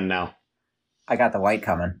UMD fan now. I got the white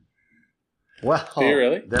coming. Well, do you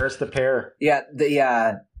really? There's the pair. Yeah,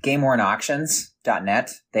 the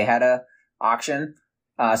GameWornAuctions.net, they had a auction.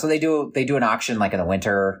 So they do an auction like in the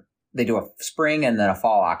winter. They do a spring and then a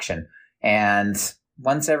fall auction. And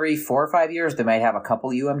once every 4 or 5 years, they might have a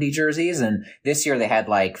couple UMD jerseys. And this year they had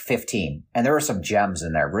like 15. And there were some gems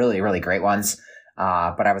in there, really, really great ones.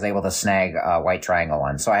 But I was able to snag a white triangle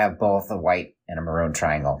one. So I have both a white and a maroon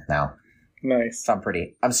triangle now. Nice. So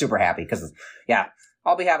I'm super happy because,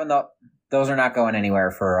 I'll be having those are not going anywhere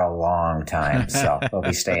for a long time. So they'll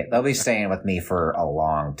be staying with me for a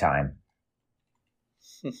long time.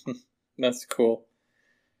 That's cool.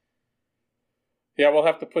 Yeah, we'll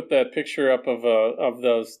have to put that picture up of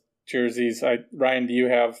those jerseys. Ryan, do you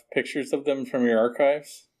have pictures of them from your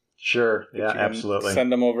archives? Sure. Yeah, absolutely.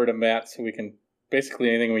 Send them over to Matt so we can, basically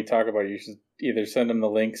anything we talk about, you should either send him the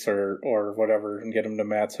links or whatever and get them to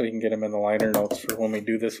Matt so he can get them in the liner notes for when we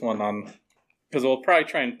do this one on, because we'll probably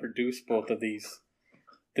try and produce both of these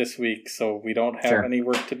this week so we don't have any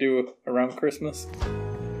work to do around Christmas.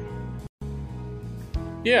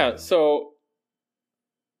 Yeah, so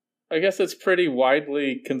I guess it's pretty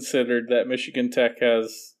widely considered that Michigan Tech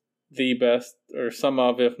has the best, or some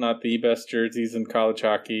of, if not the best, jerseys in college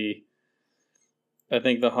hockey. I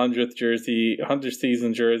think the 100th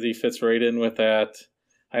season jersey fits right in with that.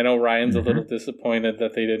 I know Ryan's a little disappointed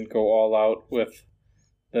that they didn't go all out with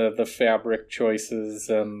the fabric choices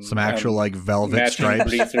and some actual like velvet stripes,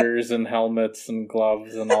 breezers and helmets and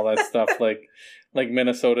gloves and all that stuff like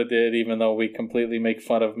Minnesota did. Even though we completely make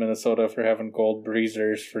fun of Minnesota for having gold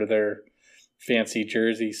breezers for their fancy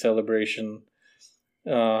jersey celebration.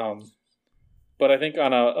 But I think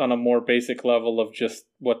on a more basic level of just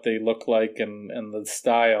what they look like and the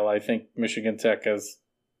style, I think Michigan Tech has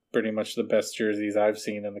pretty much the best jerseys I've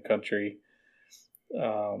seen in the country.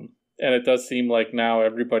 And it does seem like now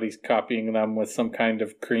everybody's copying them with some kind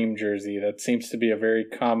of cream jersey. That seems to be a very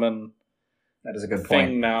common that is a good thing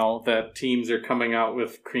point. Now that teams are coming out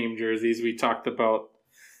with cream jerseys. We talked about,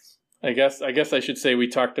 I guess I should say we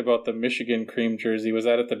talked about the Michigan cream jersey. Was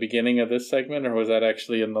that at the beginning of this segment, or was that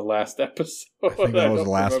actually in the last episode? I think that was the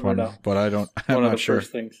last one, now. But I'm one not of the sure.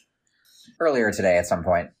 First things. Earlier today at some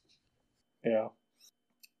point. Yeah.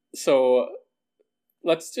 So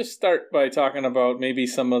let's just start by talking about maybe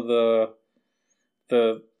some of the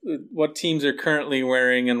what teams are currently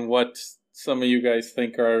wearing and what some of you guys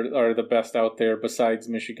think are the best out there besides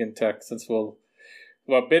Michigan Tech, since we'll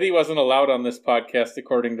Well, Biddy wasn't allowed on this podcast,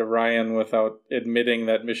 according to Ryan, without admitting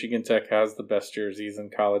that Michigan Tech has the best jerseys in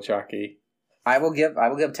college hockey. I will give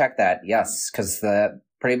Tech that, yes, because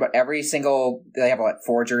pretty much every single, they have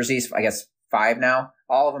 4 jerseys, I guess 5 now.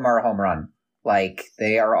 All of them are a home run. Like,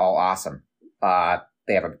 they are all awesome.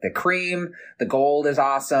 They have the cream, the gold is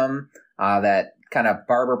awesome. That kind of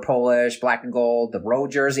Barber Polish, black and gold, the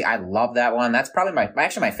road jersey. I love that one. That's probably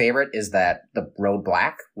my favorite is the road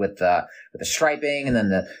black with the striping and then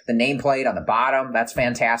the nameplate on the bottom. That's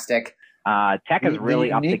fantastic. Tech is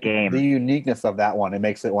really up the game. The uniqueness of that one, it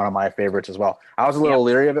makes it one of my favorites as well. I was a little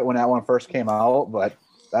leery of it when that one first came out, but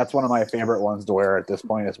that's one of my favorite ones to wear at this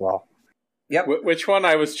point as well. Yep. Which one?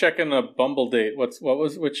 I was checking the Bumble date.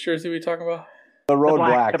 Which jersey are we talking about? The road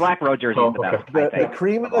black. The black road jersey is the best. The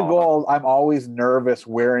cream and the gold, I'm always nervous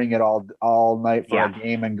wearing it all night for a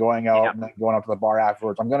game and going out and then going up to the bar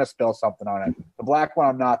afterwards. I'm going to spill something on it. The black one,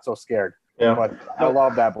 I'm not so scared. Yeah. But I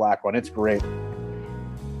love that black one. It's great.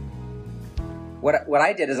 What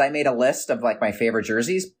I did is I made a list of my favorite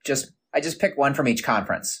jerseys. I just picked one from each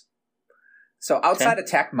conference. So outside of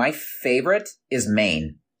Tech, my favorite is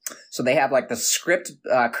Maine. So they have the script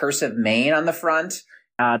cursive Maine on the front.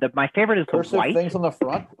 My favorite is cursive the white things on the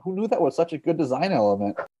front. Who knew that was such a good design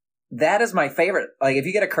element? That is my favorite. If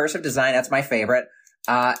you get a cursive design, that's my favorite.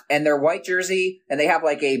 And their white jersey, and they have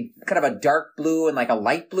a kind of a dark blue and a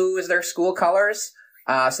light blue as their school colors.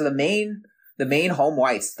 So the main home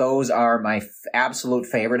whites, those are my absolute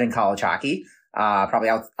favorite in college hockey. Probably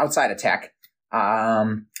outside of Tech.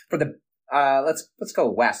 For the let's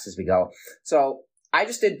go west as we go. So I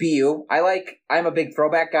just did BU. I'm a big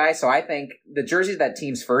throwback guy, so I think the jerseys that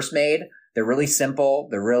teams first made, they're really simple.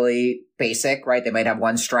 They're really basic, right? They might have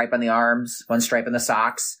one stripe on the arms, one stripe in the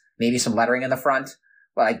socks, maybe some lettering in the front.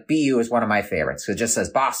 BU is one of my favorites. So it just says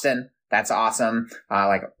Boston. That's awesome.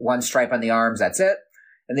 One stripe on the arms. That's it.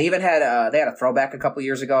 And they even had a throwback a couple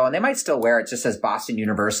years ago, and they might still wear it. It just says Boston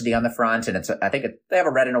University on the front, and they have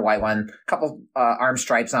a red and a white one, a couple arm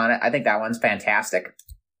stripes on it. I think that one's fantastic.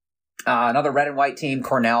 Another red and white team,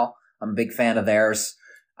 Cornell. I'm a big fan of theirs.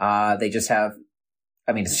 They just have,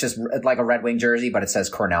 it's just like a Red Wing jersey, but it says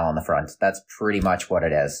Cornell on the front. That's pretty much what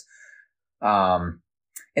it is. In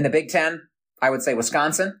the Big Ten, I would say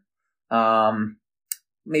Wisconsin.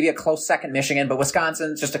 Maybe a close second, Michigan, but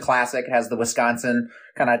Wisconsin's just a classic. It has the Wisconsin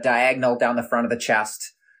kind of diagonal down the front of the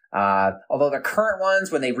chest. Although their current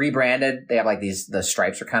ones, when they rebranded, they have the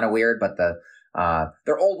stripes are kind of weird, but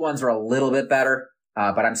their old ones are a little bit better.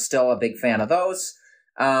 But I'm still a big fan of those.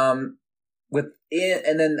 And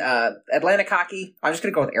then Atlantic Hockey, I'm just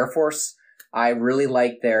going to go with Air Force. I really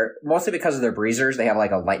like mostly because of their breezers. They have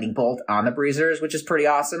a lightning bolt on the breezers, which is pretty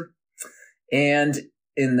awesome. And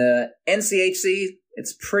in the NCHC,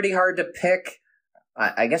 it's pretty hard to pick.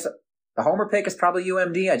 I guess the homer pick is probably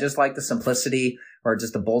UMD. I just like the simplicity, or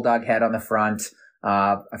just the bulldog head on the front.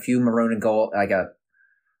 A few maroon and gold,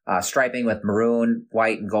 striping with maroon,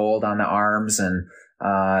 white, and gold on the arms, and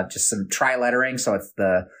just some tri-lettering. So it's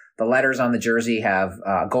the letters on the jersey have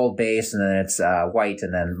gold base, and then it's white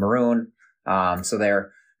and then maroon. So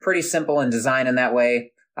they're pretty simple in design in that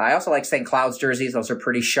way. I also like St. Cloud's jerseys. Those are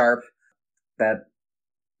pretty sharp. That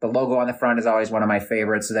the logo on the front is always one of my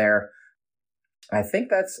favorites there. I think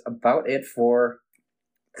that's about it for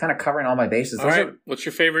kind of covering all my bases. All right. What's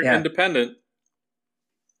your favorite independent?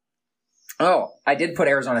 Oh, I did put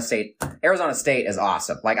Arizona State. Arizona State is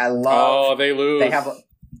awesome. I love. Oh, they lose. They have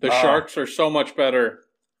the Sharks are so much better.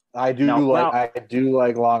 I do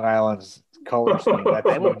like Long Island's color scheme.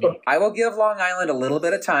 I will give Long Island a little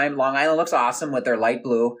bit of time. Long Island looks awesome with their light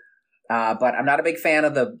blue, but I'm not a big fan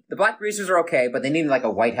of the black breezers. Are okay, but they need a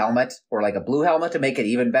white helmet or a blue helmet to make it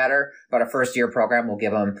even better. But a first year program will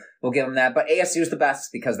give them that. But ASU is the best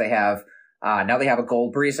because they have now they have a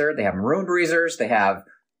gold breezer. They have maroon breezers. They have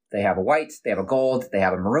a white, they have a gold, they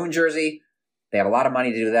have a maroon jersey. They have a lot of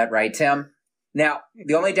money to do that, right, Tim? Now,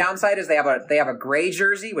 the only downside is they have a gray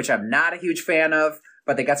jersey, which I'm not a huge fan of,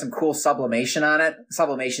 but they got some cool sublimation on it.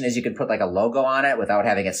 Sublimation is you can put a logo on it without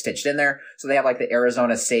having it stitched in there. So they have the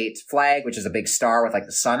Arizona State flag, which is a big star with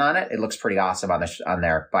the sun on it. It looks pretty awesome on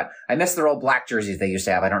there. But I miss their old black jerseys they used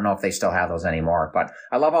to have. I don't know if they still have those anymore. But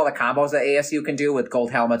I love all the combos that ASU can do with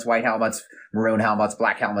gold helmets, white helmets, maroon helmets,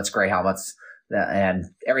 black helmets, gray helmets, and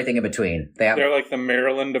everything in between. They're like the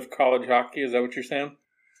Maryland of college hockey. Is that what you're saying?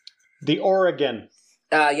 The Oregon.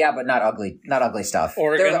 Yeah, but not ugly stuff.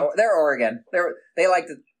 Oregon. They're Oregon. They like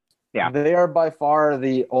to. Yeah, they are by far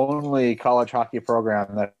the only college hockey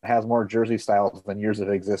program that has more jersey styles than years of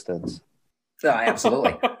existence.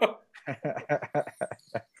 Absolutely.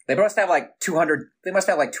 They must have like 200. They must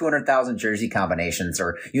have like 200,000 jersey combinations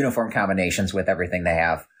or uniform combinations with everything they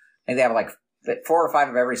have. I think they have like 4 or 5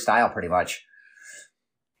 of every style, pretty much.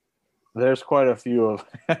 There's quite a few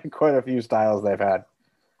styles they've had.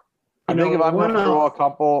 I think if I'm going to throw a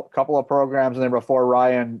couple of programs in there before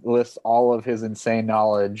Ryan lists all of his insane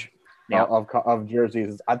knowledge of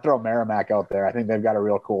jerseys, I'd throw Merrimack out there. I think they've got a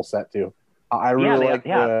real cool set too. I really like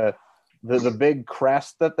the big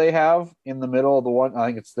crest that they have in the middle of the one. I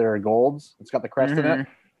think it's their golds. It's got the crest in it,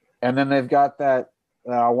 and then they've got that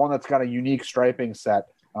one that's got a unique striping set.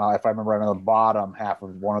 If I remember right, on the bottom half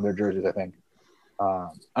of one of their jerseys, I think.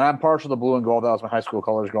 And I'm partial to blue and gold. That was my high school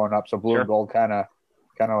colors growing up, so blue and gold kind of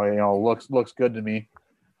looks good to me.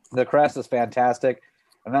 The crest is fantastic,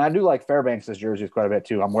 and then I do like Fairbanks' jerseys quite a bit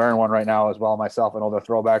too. I'm wearing one right now as well myself, an older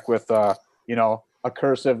throwback with a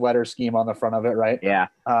cursive letter scheme on the front of it, right? Yeah,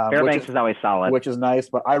 Fairbanks is always solid, which is nice.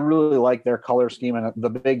 But I really like their color scheme, and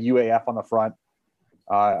the big UAF on the front,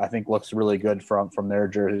 I think looks really good from their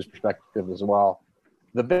jerseys perspective as well.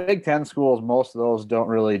 The Big Ten schools, most of those don't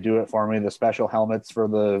really do it for me. The special helmets for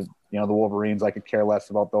the Wolverines, I could care less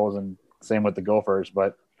about those, and same with the Gophers.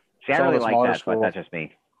 But I really like that, but that's just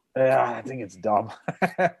me. Yeah, I think it's dumb. I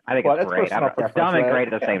think it's great. It's dumb and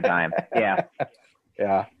great at the same time. Yeah.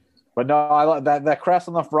 Yeah. But no, I like that crest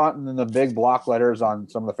on the front and then the big block letters on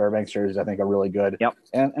some of the Fairbanks jerseys, I think are really good. Yep.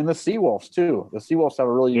 And the Seawolves too. The Seawolves have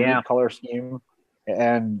a really unique color scheme.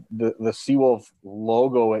 And the Seawolf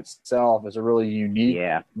logo itself is a really unique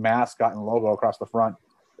mascot and logo across the front.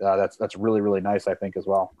 That's really, really nice, I think, as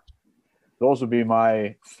well. Those would be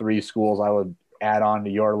my 3 schools I would add on to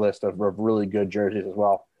your list of really good jerseys as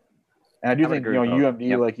well. And I do think,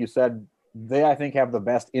 UMD, like you said, they, I think, have the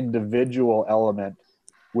best individual element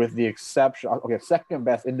with the exception – second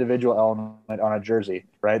best individual element on a jersey,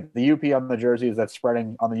 right? The UP on the jerseys that's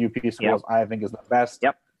spreading on the UP schools, I think, is the best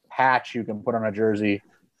patch you can put on a jersey,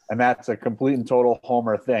 and that's a complete and total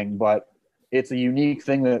homer thing, but it's a unique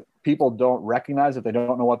thing that people don't recognize if they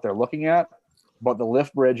don't know what they're looking at. But the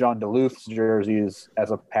lift bridge on Duluth's jerseys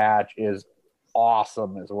as a patch is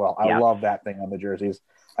awesome as well. I love that thing on the jerseys,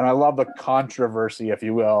 and I love the controversy, if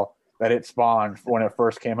you will, that it spawned when it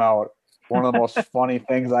first came out. One of the most funny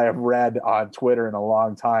things I have read on Twitter in a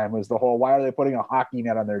long time was the whole, why are they putting a hockey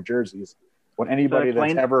net on their jerseys when anybody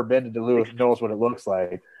that's ever been to Duluth knows what it looks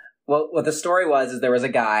like? Well, what the story was is there was a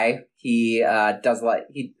guy. He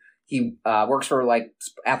works for like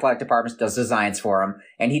athletic departments, does designs for them,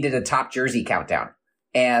 and he did a top jersey countdown.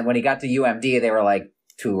 And when he got to UMD, they were like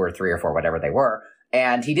 2 or 3 or 4, whatever they were.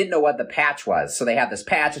 And he didn't know what the patch was, so they have this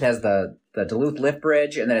patch. It has the Duluth lift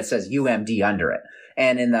bridge, and then it says UMD under it.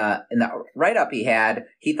 And in the write up he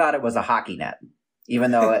thought it was a hockey net,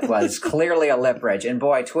 even though it was clearly a lift bridge. And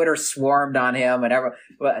boy, Twitter swarmed on him, and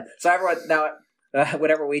everyone now.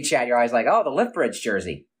 Whenever we chat, you're always like, "Oh, the lift bridge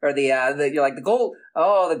jersey," or you're like the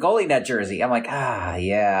goalie net jersey. I'm like,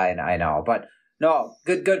 yeah, I know, but no,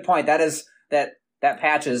 good point. That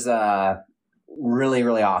patch is really,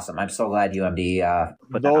 really awesome. I'm so glad UMD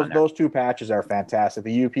put that on there. Those 2 patches are fantastic.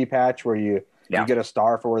 The UP patch where you get a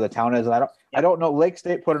star for where the town is. And I don't know. Lake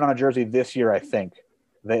State put it on a jersey this year, I think.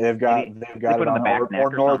 They've got it on,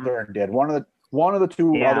 or Northern did. One of the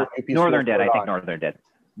 2 other UP Northern did. I think Northern did.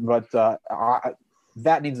 But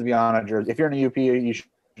that needs to be on a jersey. If you're in a UP, you should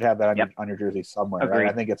have that on your jersey somewhere. Right?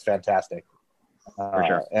 I think it's fantastic. For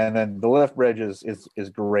sure. And then the lift bridge is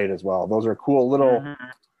great as well. Those are cool little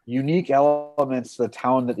unique elements to the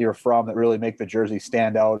town that you're from that really make the jersey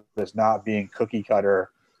stand out as not being cookie cutter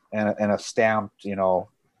and a stamped,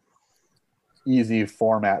 easy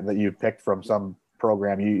format that you picked from some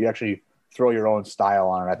program. You actually throw your own style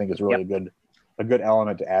on it. I think is really a good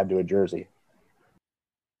element to add to a jersey.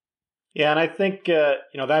 Yeah, and I think,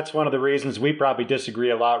 that's one of the reasons we probably disagree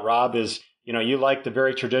a lot, Rob, is, you like the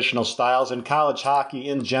very traditional styles, and college hockey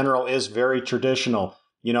in general is very traditional.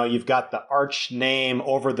 You've got the arch name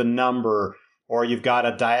over the number, or you've got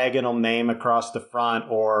a diagonal name across the front,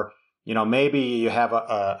 or, maybe you have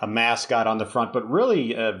a mascot on the front, but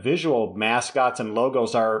really visual mascots and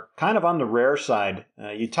logos are kind of on the rare side.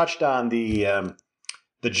 You touched on the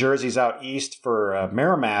jerseys out east for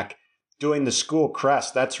Merrimack. Doing the school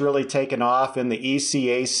crest, that's really taken off in the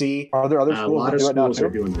ECAC. Are there other schools? A lot of schools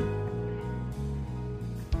are doing it.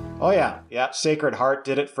 Oh yeah. Sacred Heart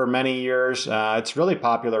did it for many years. It's really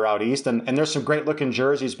popular out east, and there's some great looking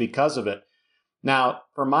jerseys because of it. Now,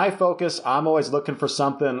 for my focus, I'm always looking for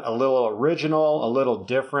something a little original, a little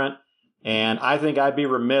different, and I think I'd be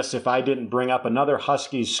remiss if I didn't bring up another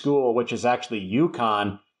Huskies school, which is actually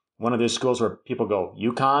UConn, one of those schools where people go,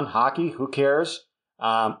 UConn hockey, who cares?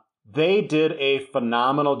 they did a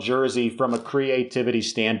phenomenal jersey from a creativity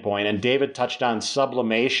standpoint. And David touched on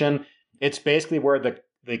sublimation. It's basically where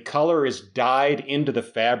the color is dyed into the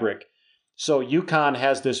fabric. So UConn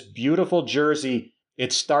has this beautiful jersey.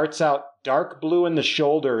 It starts out dark blue in the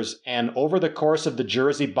shoulders, and over the course of the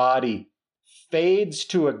jersey body, fades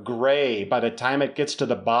to a gray by the time it gets to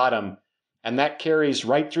the bottom. And that carries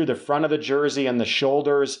right through the front of the jersey and the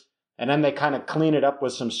shoulders. And then they kind of clean it up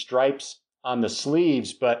with some stripes on the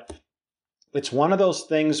sleeves. But it's one of those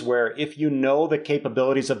things where if you know the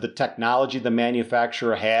capabilities of the technology the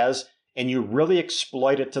manufacturer has and you really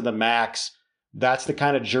exploit it to the max, that's the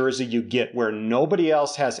kind of jersey you get, where nobody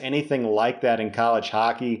else has anything like that in college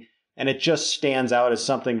hockey. And it just stands out as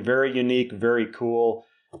something very unique, very cool,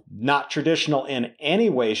 not traditional in any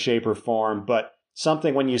way, shape, or form, but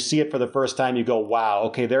something when you see it for the first time, you go, wow,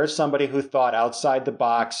 okay, there's somebody who thought outside the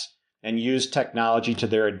box and used technology to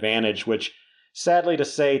their advantage, which sadly to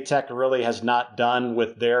say, Tech really has not done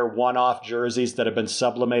with their one-off jerseys that have been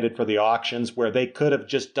sublimated for the auctions, where they could have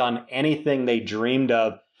just done anything they dreamed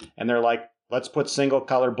of. And they're like, let's put single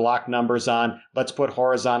color block numbers on, let's put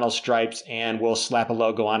horizontal stripes, and we'll slap a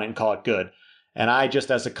logo on it and call it good. And I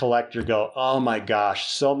just, as a collector, go, oh my gosh,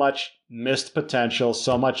 so much missed potential,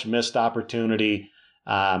 so much missed opportunity.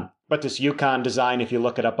 But this UConn design, if you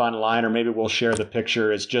look it up online, or maybe we'll share the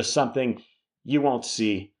picture, is just something you won't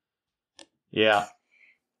see. Yeah.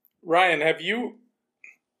 Ryan, have you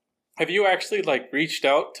actually reached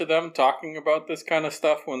out to them talking about this kind of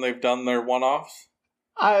stuff when they've done their one-offs?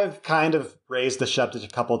 I've kind of raised the subject a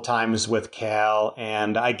couple of times with Cal,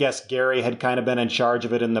 and I guess Gary had kind of been in charge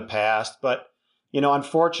of it in the past. But,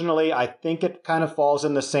 unfortunately, I think it kind of falls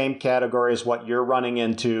in the same category as what you're running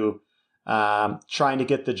into, trying to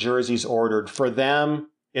get the jerseys ordered. For them,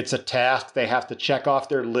 it's a task. They have to check off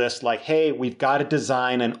their list like, hey, we've got to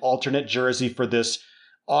design an alternate jersey for this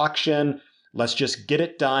auction. Let's just get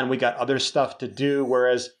it done. We got other stuff to do.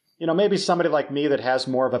 Whereas, maybe somebody like me that has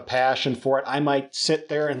more of a passion for it, I might sit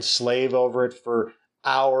there and slave over it for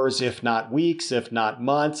hours, if not weeks, if not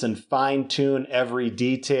months, and fine-tune every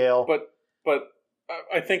detail. But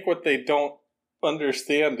I think what they don't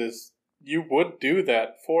understand is you would do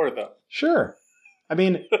that for them. Sure. I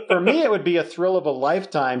mean, for me, it would be a thrill of a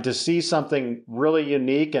lifetime to see something really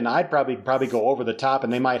unique, and I'd probably go over the top,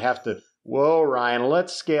 and they might have to, whoa, Ryan,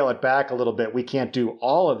 let's scale it back a little bit. We can't do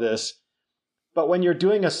all of this. But when you're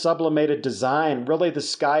doing a sublimated design, really the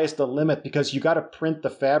sky is the limit, because you got to print the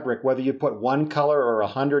fabric, whether you put one color or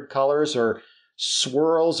 100 colors or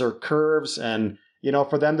swirls or curves. And,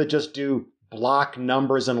 for them to just do block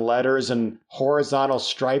numbers and letters and horizontal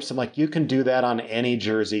stripes, I'm like, you can do that on any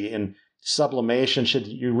jersey. And sublimation, should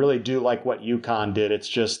you really do like what UConn did? It's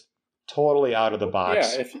just totally out of the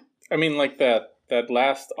box. Yeah, that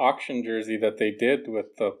last auction jersey that they did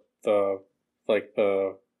with the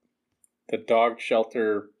dog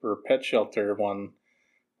shelter or pet shelter one,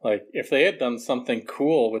 if they had done something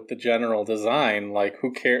cool with the general design,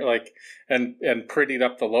 who cares, and prettied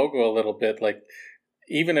up the logo a little bit,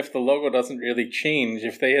 even if the logo doesn't really change,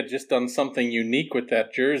 if they had just done something unique with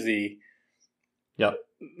that jersey, yep,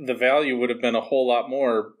 the value would have been a whole lot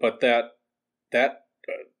more. But that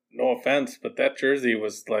no offense, but that jersey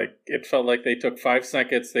was it felt like they took 5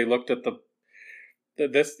 seconds, they looked at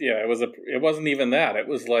it wasn't even that. It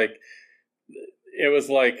was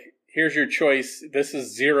here's your choice. This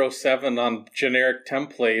is 07 on generic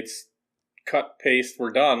templates. Cut, paste,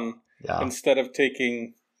 we're done. Yeah. Instead of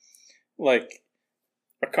taking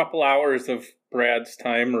a couple hours of Brad's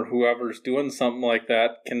time or whoever's doing something like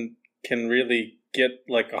that can really get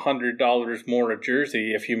 $100 more a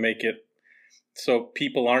jersey if you make it so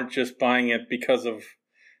people aren't just buying it because of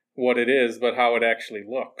what it is, but how it actually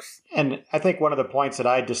looks. And I think one of the points that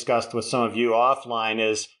I discussed with some of you offline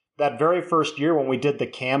is that very first year when we did the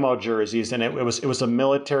camo jerseys, and it was a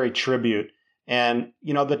military tribute. And,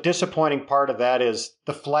 the disappointing part of that is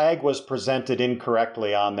the flag was presented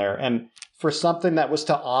incorrectly on there. And for something that was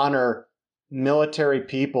to honor military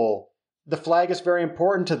people, the flag is very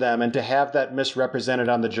important to them. And to have that misrepresented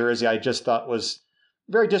on the jersey, I just thought was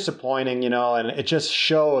very disappointing, and it just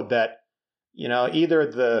showed that,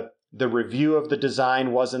 either the review of the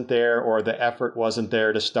design wasn't there or the effort wasn't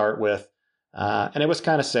there to start with. And it was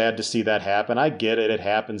kind of sad to see that happen. I get it. It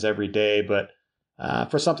happens every day. But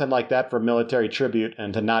for something like that, for military tribute,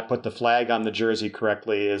 and to not put the flag on the jersey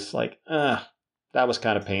correctly is that was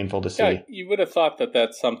kind of painful to see. Yeah, you would have thought that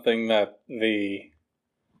that's something that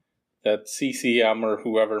that CCM or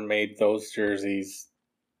whoever made those jerseys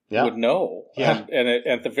would know. Yeah. And it,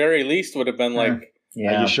 at the very least would have been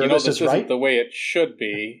Yeah. Are you sure this is right? Isn't the way it should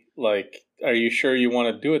be. Like, are you sure you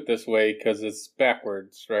want to do it this way? Because it's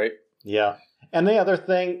backwards, right? Yeah. And the other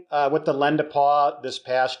thing with the Lend-A-Paw this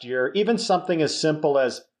past year, even something as simple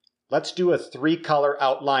as let's do a 3-color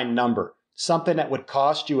outline number, something that would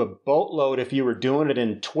cost you a boatload if you were doing it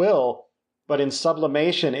in Twill, but in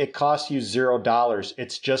Sublimation, it costs you $0.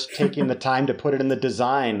 It's just taking the time to put it in the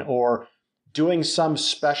design or doing some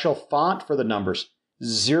special font for the numbers.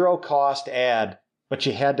 0 cost add, but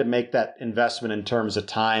you had to make that investment in terms of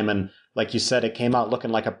time. And like you said, it came out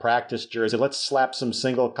looking like a practice jersey. Let's slap some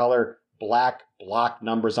single color black block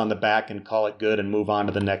numbers on the back and call it good and move on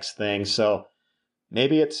to the next thing. So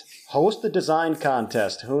maybe it's host the design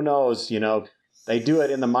contest. Who knows? They do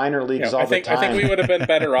it in the minor leagues all the time. I think we would have been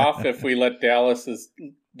better off if we let Dallas's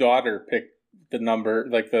daughter pick the number,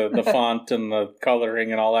 like the font and the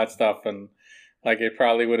coloring and all that stuff. And like, it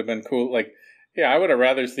probably would have been cool. Like, yeah, I would have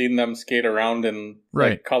rather seen them skate around in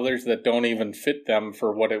like colors that don't even fit them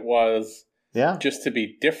for what it was. Yeah. Just to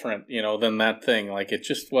be different, than that thing. Like, it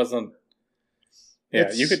just wasn't.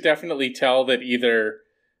 Yeah, you could definitely tell that either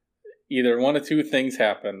one of two things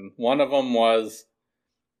happened. One of them was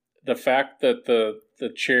the fact that the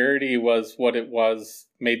charity was what it was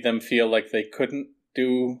made them feel like they couldn't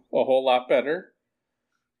do a whole lot better.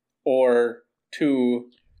 Or 2,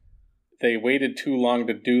 they waited too long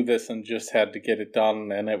to do this and just had to get it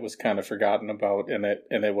done, and it was kind of forgotten about, and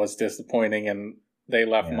it was disappointing, and they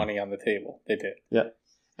left money on the table. They did. Yeah.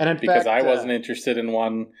 And in because fact, I wasn't interested in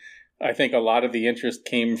one. I think a lot of the interest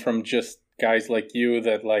came from just guys like you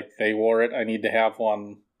that like they wore it. I need to have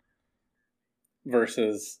one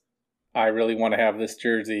versus I really want to have this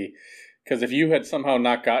jersey. Because if you had somehow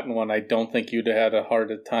not gotten one, I don't think you'd have had a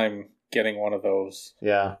harder time getting one of those.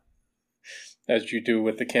 Yeah. As you do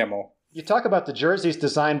with the camo. You talk about the jerseys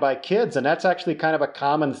designed by kids, and that's actually kind of a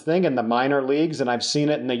common thing in the minor leagues, and I've seen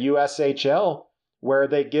it in the USHL where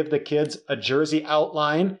they give the kids a jersey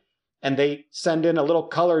outline and they send in a little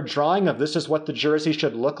colored drawing of this is what the jersey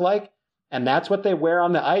should look like. And that's what they wear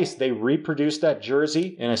on the ice. They reproduce that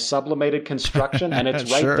jersey in a sublimated construction, and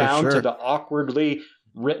it's right down to the awkwardly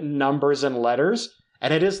written numbers and letters.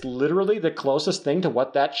 And it is literally the closest thing to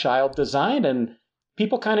what that child designed. And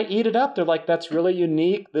people kind of eat it up. They're like, that's really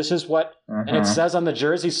unique. This is what, and it says on the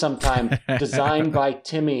jersey sometime, designed by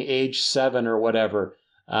Timmy, age 7 or whatever.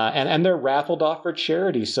 And they're raffled off for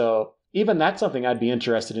charity. So even that's something I'd be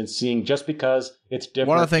interested in seeing just because it's different.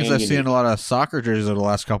 One of the things I've seen in a lot of soccer jerseys over the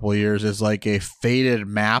last couple of years is like a faded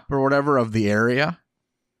map or whatever of the area.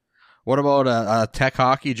 What about a tech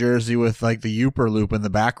hockey jersey with like the Uper loop in the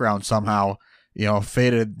background somehow,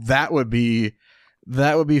 faded? That would be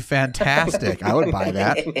fantastic. I would buy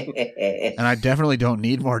that. And I definitely don't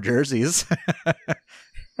need more jerseys.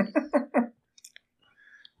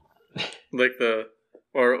 Like the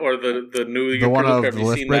new the one of have the you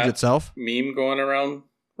lift seen bridge that itself meme going around,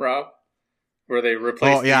 Rob, where they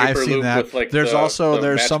replace I've the seen loop that. with like there's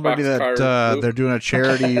somebody that they're doing a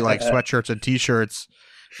charity like sweatshirts and t-shirts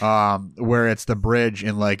where it's the bridge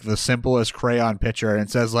in like the simplest crayon picture, and it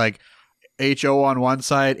says like HO on one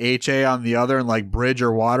side, HA on the other, and like bridge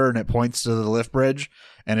or water, and it points to the lift bridge,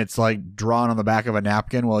 and it's like drawn on the back of a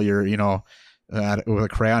napkin while you're with a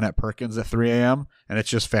crayon at Perkins at 3 a.m. and it's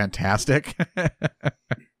just fantastic.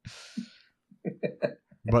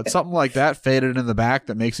 But something like that faded in the back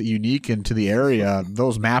that makes it unique into the area.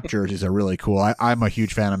 Those map jerseys are really cool. I'm a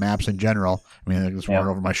huge fan of maps in general. I mean, it's one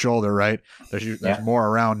over my shoulder, right? There's more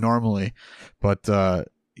around normally, but to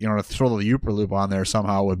throw the Uper loop on there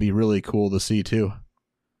somehow would be really cool to see too.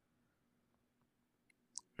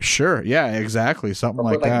 Sure, yeah, exactly, something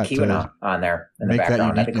like that. Keweenaw on there in make the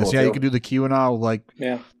background. That uniqueness. Cool you could do the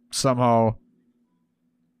Keweenaw somehow.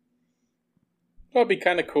 Well, it'd be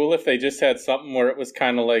kind of cool if they just had something where it was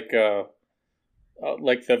kind of like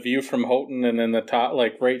the view from Houghton, and in the top,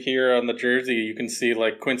 like right here on the jersey, you can see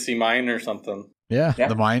like Quincy Mine or something. Yeah.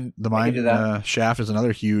 The mine shaft is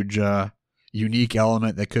another huge unique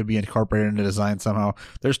element that could be incorporated into design somehow.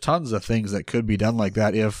 There's tons of things that could be done like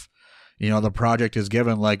that if the project is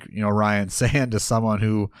given, like Ryan's saying, to someone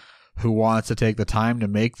who wants to take the time to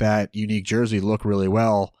make that unique jersey look really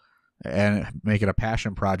well and make it a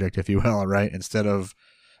passion project, if you will, right? Instead of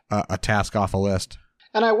a task off a list.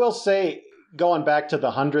 And I will say, going back to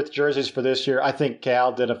the 100th jerseys for this year, I think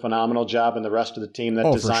Cal did a phenomenal job, and the rest of the team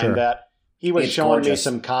that designed that. He was showing me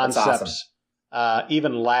some concepts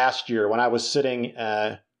even last year when I was sitting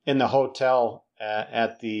in the hotel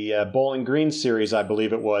at the Bowling Green series, I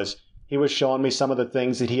believe it was. He was showing me some of the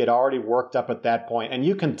things that he had already worked up at that point. And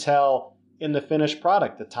you can tell in the finished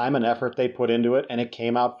product the time and effort they put into it, and it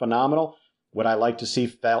came out phenomenal. Would I like to see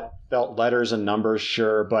felt letters and numbers?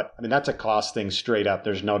 Sure. But I mean, that's a cost thing straight up.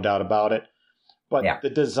 There's no doubt about it. But the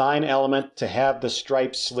design element, to have the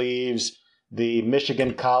striped sleeves, the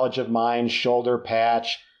Michigan College of Mines shoulder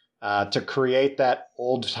patch, to create that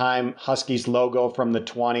old-time Huskies logo from the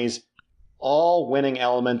 20s, all winning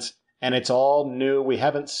elements, and it's all new. We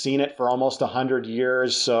haven't seen it for almost 100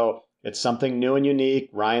 years, so it's something new and unique.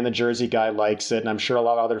 Ryan, the Jersey guy, likes it, and I'm sure a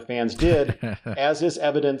lot of other fans did, as is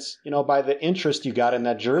evidence, by the interest you got in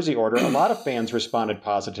that jersey order. A lot of fans responded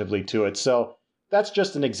positively to it, so that's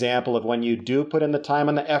just an example of when you do put in the time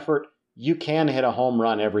and the effort, you can hit a home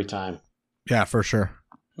run every time. Yeah, for sure.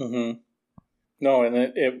 Mm-hmm. No,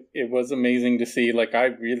 and it was amazing to see. Like, I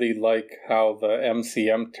really like how the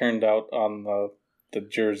MCM turned out on the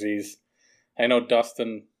jerseys. I know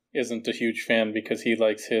Dustin isn't a huge fan because he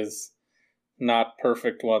likes his not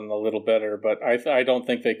perfect one a little better, but I don't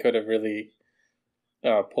think they could have really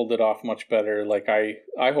pulled it off much better. Like,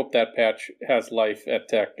 I hope that patch has life at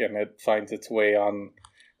Tech and it finds its way on,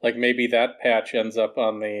 like, maybe that patch ends up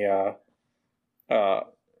on the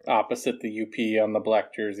opposite the UP on the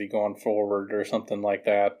black jersey going forward or something like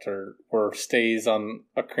that, or stays on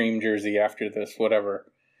a cream jersey after this,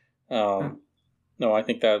 whatever. No, I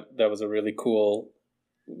think that was a really cool,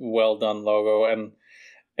 well done logo,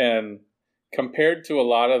 and compared to a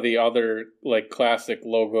lot of the other like classic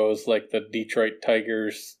logos, like the Detroit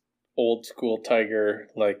Tigers, old school Tiger,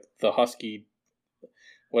 like the Husky.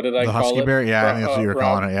 What did I call it? The Husky Bear? Yeah, I think that's what you were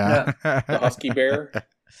calling it, yeah. The Husky Bear?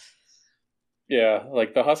 Yeah,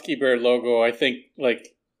 like the Husky Bear logo, I think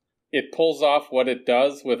like it pulls off what it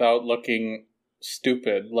does without looking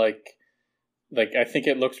stupid. Like I think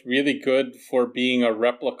it looks really good for being a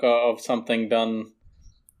replica of something done.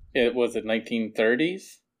 It was it 1930s?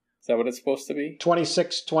 Is that what it's supposed to be?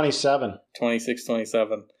 26, 27. 26,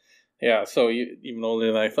 27. Yeah, so even older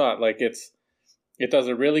than I thought. Like it does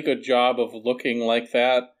a really good job of looking like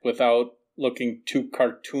that without looking too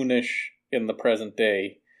cartoonish in the present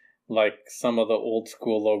day, like some of the old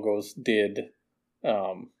school logos did.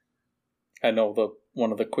 I know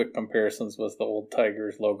one of the quick comparisons was the old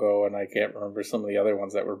Tigers logo, and I can't remember some of the other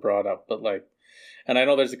ones that were brought up. But and I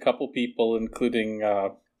know there's a couple people, including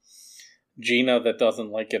Gina, that doesn't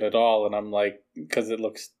like it at all, and I'm like, because I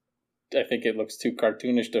think it looks too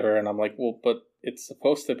cartoonish to her, and I'm like, well, but it's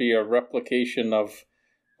supposed to be a replication of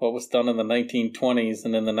what was done in the 1920s,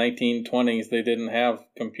 and in the 1920s they didn't have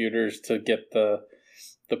computers to get the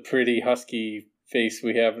pretty husky face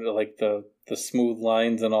we have, like the smooth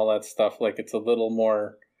lines and all that stuff. Like, it's a little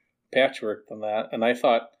more patchwork than that, and I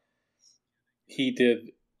thought he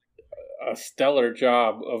did a stellar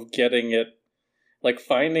job of getting it, like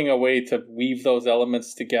finding a way to weave those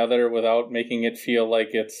elements together without making it feel like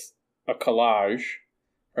it's a collage,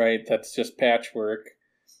 right? That's just patchwork,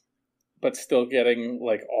 but still getting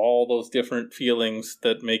like all those different feelings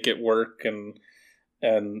that make it work, and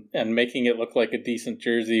making it look like a decent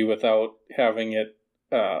jersey without having it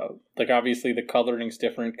like, obviously the coloring's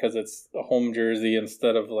different because it's a home jersey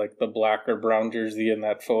instead of like the black or brown jersey in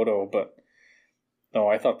that photo, but no,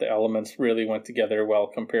 I thought the elements really went together well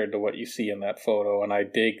compared to what you see in that photo, and I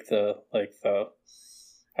dig I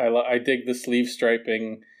dig the sleeve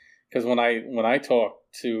striping, because when I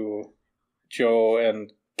talked to Joe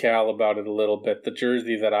and Cal about it a little bit, the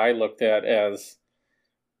jersey that I looked at as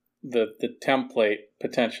the template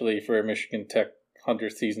potentially for a Michigan Tech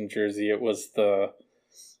 100th season jersey, it was the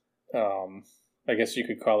I guess you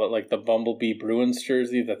could call it like the Bumblebee Bruins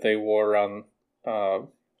jersey that they wore on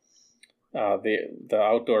the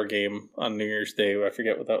outdoor game on New Year's Day. I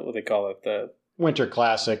forget what they call it. The Winter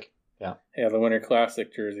Classic. Yeah, the Winter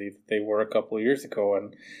Classic jersey that they wore a couple of years ago,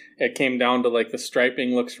 and it came down to like the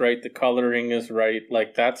striping looks right, the coloring is right.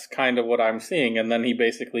 Like, that's kind of what I'm seeing, and then he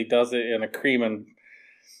basically does it in a cream and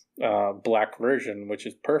black version, which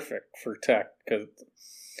is perfect for Tech.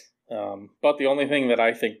 But the only thing that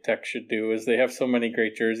I think Tech should do is they have so many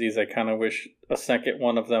great jerseys. I kind of wish a second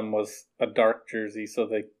one of them was a dark jersey, so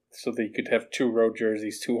they could have 2 road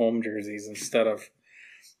jerseys, 2 home jerseys, instead of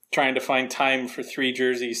trying to find time for 3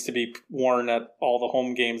 jerseys to be worn at all the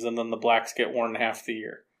home games, and then the blacks get worn half the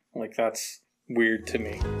year. Like, that's weird to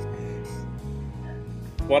me.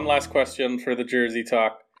 One last question for the jersey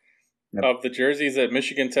talk. Yep. Of the jerseys that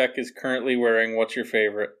Michigan Tech is currently wearing, what's your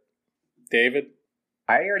favorite? David?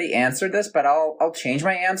 I already answered this, but I'll change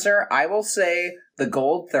my answer. I will say the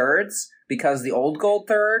gold thirds, because the old gold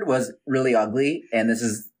third was really ugly, and this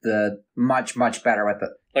is the much, much better with the...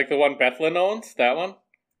 Like the one Bethlen owns? That one?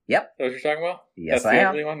 Yep. That what you're talking about? Yes, That's the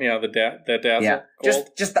ugly one? Yeah, the Dazzle yeah. gold?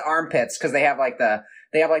 Just the armpits, because they have the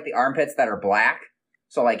armpits that are black.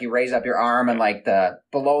 So like you raise up your arm and like the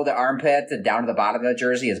below the armpit and down to the bottom of the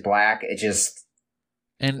jersey is black. It just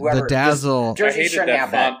the Dazzle. I hated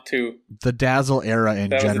that font too. The Dazzle era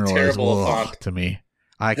in general is font to me.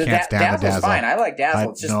 I can't stand the Dazzle. Fine. I like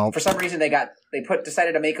Dazzle. It's just for some reason they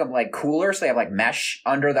decided to make them like cooler, so they have like mesh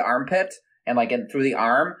under the armpit and like through the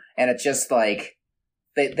arm, and it's just like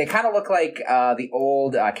they kind of look like the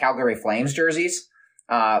old Calgary Flames jerseys,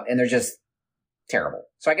 and they're just terrible.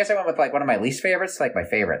 So I guess I went with like one of my least favorites, like my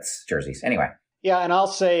favorites jerseys. Anyway. Yeah, and I'll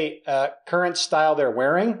say current style they're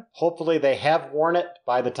wearing. Hopefully they have worn it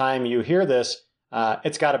by the time you hear this.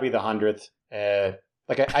 It's got to be the 100th.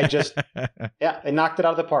 I just, they knocked it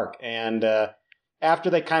out of the park. And after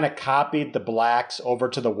they kind of copied the blacks over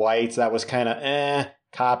to the whites, that was kind of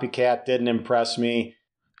copycat, didn't impress me.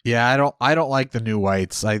 Yeah, I don't like the new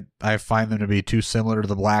whites. I find them to be too similar to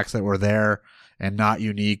the blacks that were there and not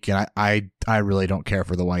unique. And I really don't care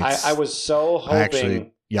for the whites. I was so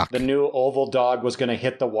hoping the new oval dog was going to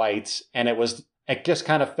hit the whites, and it just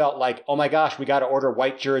kind of felt like, oh my gosh, we got to order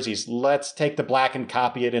white jerseys. Let's take the black and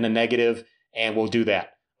copy it in a negative, and we'll do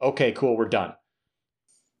that. Okay, cool, we're done.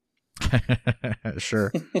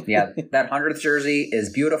 Sure. Yeah, that 100th jersey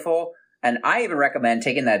is beautiful, and I even recommend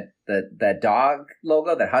taking that dog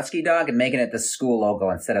logo, that husky dog, and making it the school logo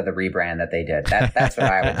instead of the rebrand that they did. That's what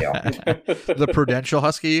I would do. The Prudential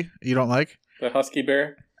Husky, you don't like? The Husky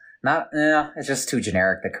Bear? It's just too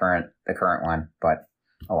generic, the current one, but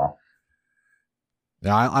oh well.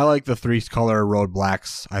 Yeah, I like the 3-color road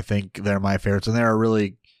blacks. I think they're my favorites, and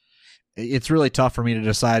it's really tough for me to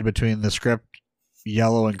decide between the script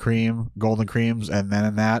yellow and cream, golden creams, and then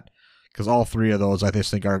in that, because all 3 of those I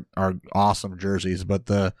just think are awesome jerseys. But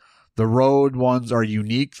the road ones are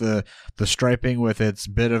unique. The striping with its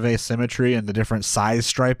bit of asymmetry and the different size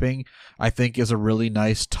striping, I think, is a really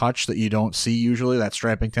nice touch that you don't see usually. That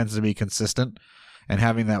striping tends to be consistent, and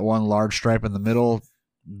having that one large stripe in the middle,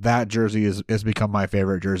 that jersey has become my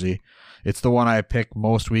favorite jersey. It's the one I pick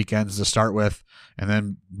most weekends to start with, and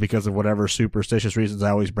then because of whatever superstitious reasons,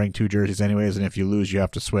 I always bring 2 jerseys anyways, and if you lose, you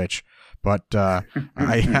have to switch. But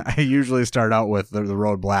I usually start out with the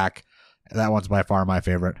road black. That one's by far my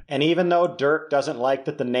favorite. And even though Dirk doesn't like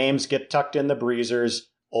that the names get tucked in the breezers,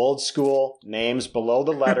 old school, names below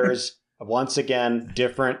the letters, once again,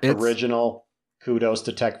 different, original. Kudos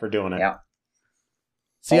to Tech for doing it. Yeah.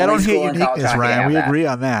 See, I don't hate uniqueness, Ryan. We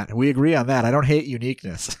agree on that. I don't hate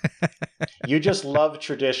uniqueness. You just love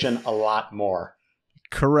tradition a lot more.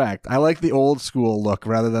 Correct. I like the old school look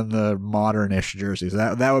rather than the modern-ish jerseys.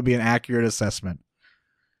 That would be an accurate assessment.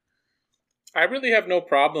 I really have no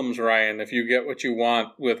problems, Ryan, if you get what you want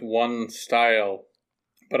with one style.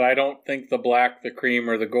 But I don't think the black, the cream,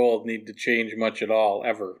 or the gold need to change much at all,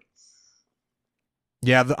 ever.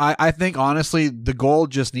 Yeah, I think, honestly, the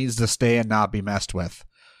gold just needs to stay and not be messed with.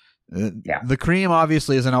 The cream,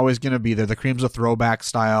 obviously, isn't always going to be there. The cream's a throwback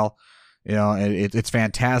style. You know, it's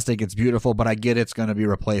fantastic. It's beautiful, but I get it's going to be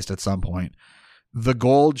replaced at some point. The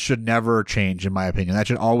gold should never change, in my opinion. That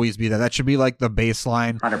should always be there. That should be like the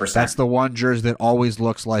baseline. 100%. That's the one jersey that always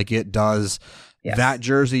looks like it does. Yes. That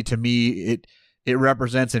jersey, to me, it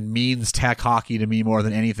represents and means Tech hockey to me more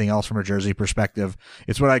than anything else from a jersey perspective.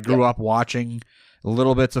 It's what I grew up watching.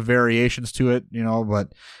 Little bits of variations to it, you know,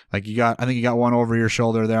 but like I think you got one over your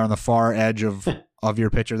shoulder there on the far edge of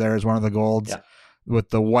your picture. There is one of the golds. Yeah.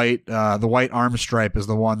 With the white arm stripe is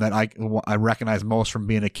the one that I recognize most from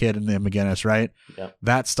being a kid in the McGinnis, right? Yeah.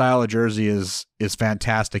 That style of jersey is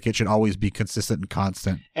fantastic. It should always be consistent and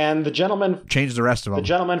constant. And the gentleman change the rest of them. The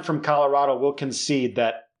gentleman from Colorado will concede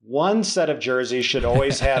that one set of jerseys should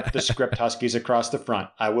always have the script Huskies across the front.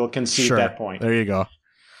 I will concede that point. There you go.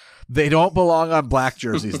 They don't belong on black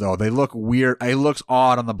jerseys, though. They look weird. It looks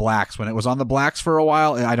odd on the blacks. When it was on the blacks for a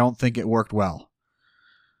while, I don't think it worked well.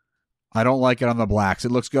 I don't like it on the blacks.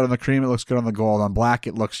 It looks good on the cream. It looks good on the gold. On black,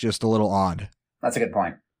 it looks just a little odd. That's a good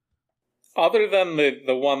point. Other than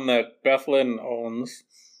the one that Bethlehem owns,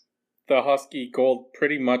 the Husky gold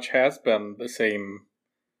pretty much has been the same,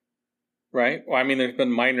 right? Well, I mean, there's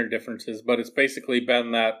been minor differences, but it's basically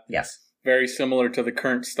been that very similar to the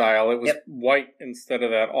current style. It was white instead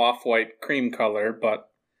of that off-white cream color, but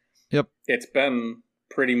it's been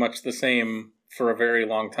pretty much the same for a very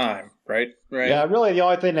long time, right? Yeah, really the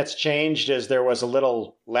only thing that's changed is there was a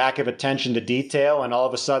little lack of attention to detail, and all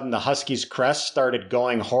of a sudden the Huskies' crest started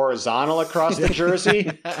going horizontal across the jersey.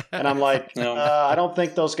 And I'm like, I don't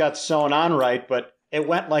think those got sewn on right, but it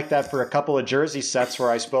went like that for a couple of jersey sets where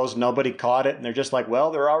I suppose nobody caught it, and they're just like, well,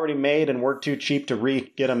 they're already made and we're too cheap to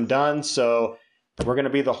get them done, so we're going to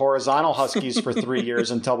be the horizontal Huskies for 3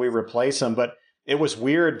 years until we replace them. But it was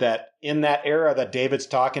weird that in that era that David's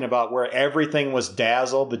talking about where everything was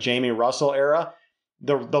dazzled, the Jamie Russell era,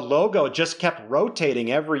 the logo just kept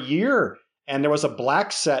rotating every year. And there was a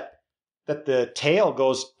black set that the tail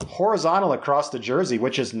goes horizontal across the jersey,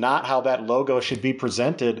 which is not how that logo should be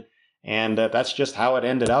presented. And that's just how it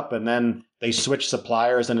ended up. And then they switched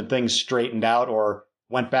suppliers and things straightened out or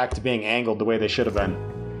went back to being angled the way they should have been.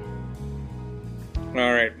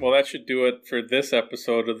 All right. Well, that should do it for this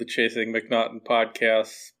episode of the Chasing McNaughton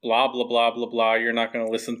podcast. Blah, blah, blah, blah, blah. You're not going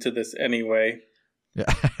to listen to this anyway. Yeah.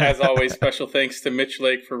 As always, special thanks to Mitch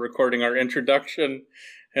Lake for recording our introduction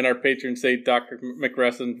and our patron saint, Dr.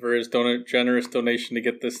 McResson, for his generous donation to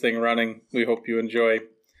get this thing running. We hope you enjoy.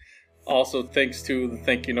 Also, thanks to the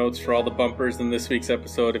thank you notes for all the bumpers in this week's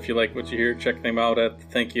episode. If you like what you hear, check them out at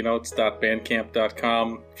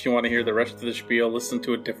thankyounotes.bandcamp.com. If you want to hear the rest of the spiel, listen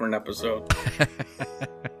to a different episode.